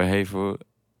people were hateful.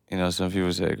 You know, some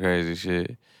people said crazy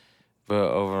shit. But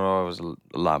overall, it was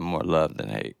a lot more love than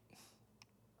hate.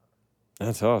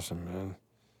 That's awesome, man.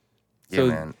 Yeah, So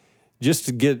man. just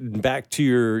to get back to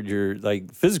your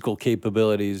like physical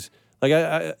capabilities, like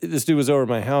I this dude was over at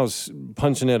my house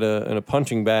punching at in a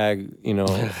punching bag, you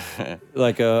know,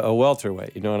 like a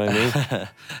welterweight, you know what I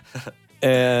mean?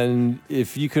 And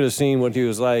if you could have seen what he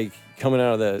was like coming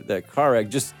out of that car wreck,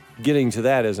 just getting to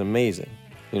that is amazing,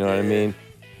 you know what I mean?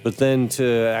 But then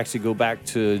to actually go back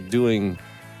to doing,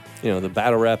 you know, the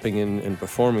battle rapping and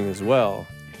performing as well,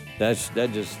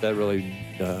 that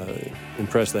really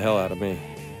impressed the hell out of me.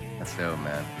 That's dope,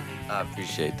 man. I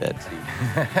appreciate that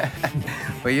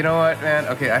too. But you know what, man?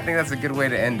 Okay, I think that's a good way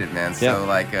to end it, man. So, Yeah.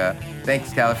 like,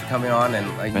 thanks, Calif, for coming on, and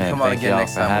like, Man, come on thank again y'all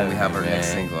next for time when having we have me, our next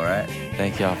man. single, all right?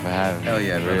 Thank y'all for having me. Hell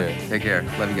yeah, for brother. real. Take care.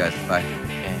 Love you guys. Bye.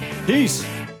 Peace.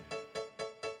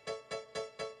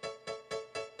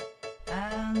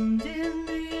 And in